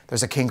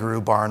a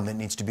kangaroo barn that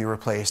needs to be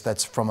replaced.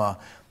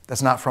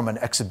 That's not from an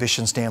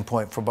exhibition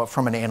standpoint, but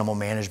from an animal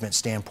management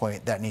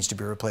standpoint, that needs to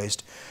be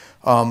replaced.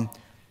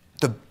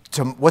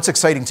 What's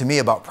exciting to me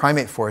about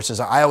Primate Forest is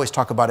I always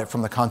talk about it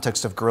from the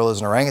context of gorillas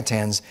and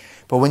orangutans,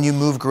 but when you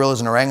move gorillas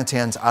and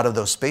orangutans out of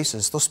those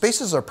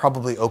spaces are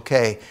probably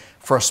okay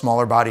for a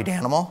smaller bodied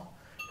animal,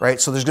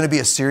 right? So there's going to be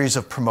a series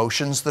of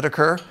promotions that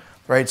occur,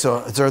 right?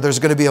 So there's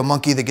going to be a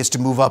monkey that gets to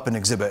move up and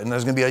exhibit, and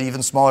there's going to be an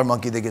even smaller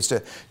monkey that gets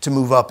to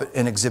move up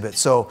and exhibit.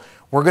 So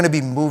we're going to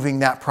be moving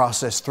that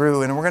process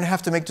through, and we're going to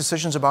have to make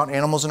decisions about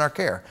animals in our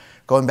care.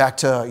 Going back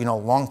to,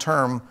 long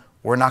term,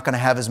 we're not going to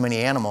have as many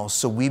animals,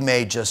 so we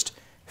may just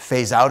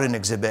phase out an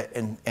exhibit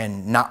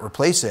and not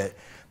replace it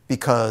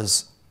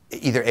because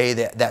either A,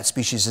 that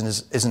species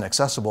isn't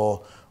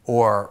accessible,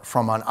 or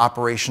from an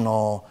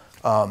operational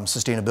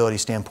sustainability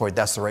standpoint,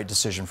 that's the right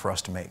decision for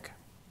us to make.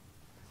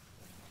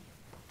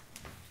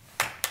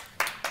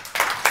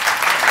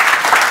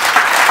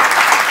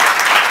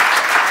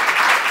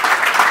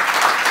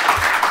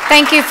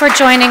 Thank you for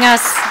joining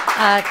us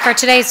for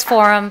today's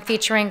forum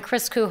featuring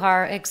Chris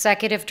Kuhar,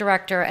 Executive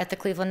Director at the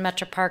Cleveland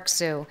Metroparks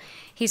Zoo.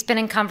 He's been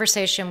in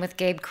conversation with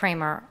Gabe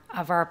Kramer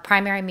of our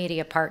primary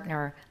media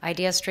partner,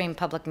 IdeaStream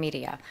Public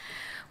Media.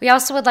 We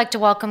also would like to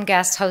welcome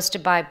guests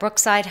hosted by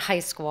Brookside High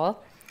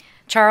School,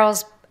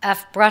 Charles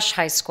F. Brush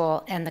High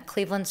School, and the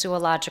Cleveland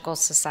Zoological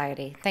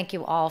Society. Thank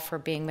you all for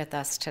being with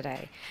us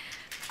today.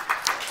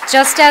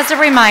 Just as a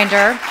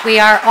reminder, we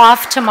are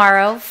off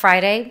tomorrow,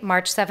 Friday,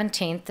 March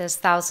 17th, as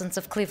thousands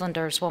of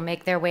Clevelanders will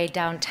make their way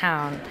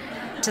downtown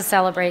to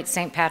celebrate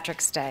St.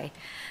 Patrick's Day.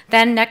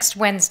 Then next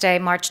Wednesday,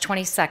 March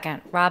 22nd,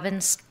 Robin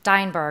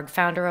Steinberg,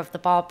 founder of the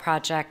Ball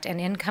Project,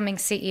 and incoming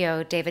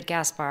CEO David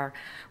Gaspar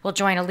will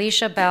join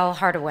Alicia Bell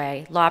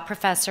Hardaway, law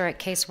professor at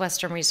Case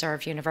Western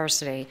Reserve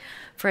University,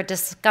 for a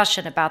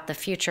discussion about the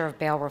future of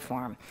bail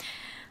reform.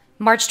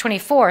 March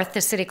 24th,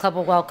 the City Club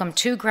will welcome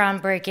two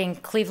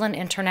groundbreaking Cleveland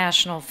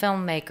international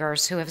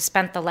filmmakers who have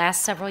spent the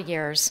last several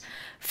years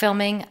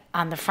filming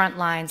on the front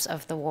lines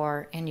of the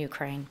war in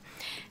Ukraine.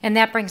 And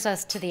that brings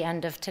us to the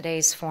end of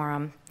today's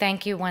forum.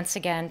 Thank you once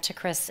again to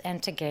Chris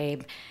and to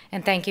Gabe,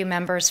 and thank you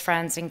members,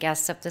 friends, and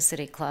guests of the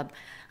City Club.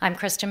 I'm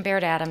Kristen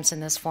Baird Adams,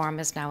 and this forum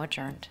is now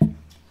adjourned.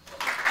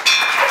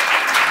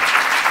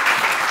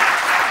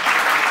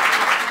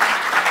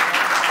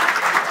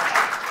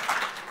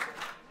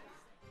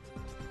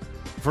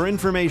 For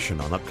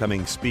information on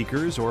upcoming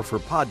speakers or for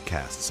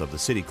podcasts of the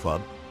City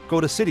Club,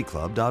 go to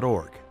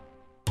cityclub.org.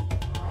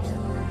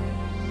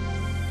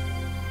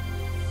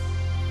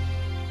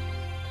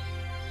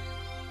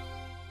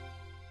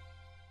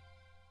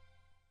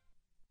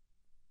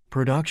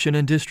 Production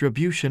and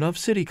distribution of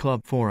City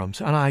Club forums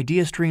on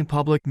IdeaStream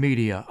Public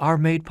Media are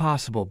made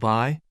possible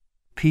by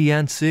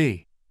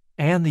PNC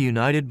and the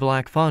United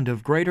Black Fund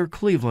of Greater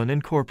Cleveland,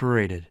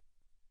 Incorporated.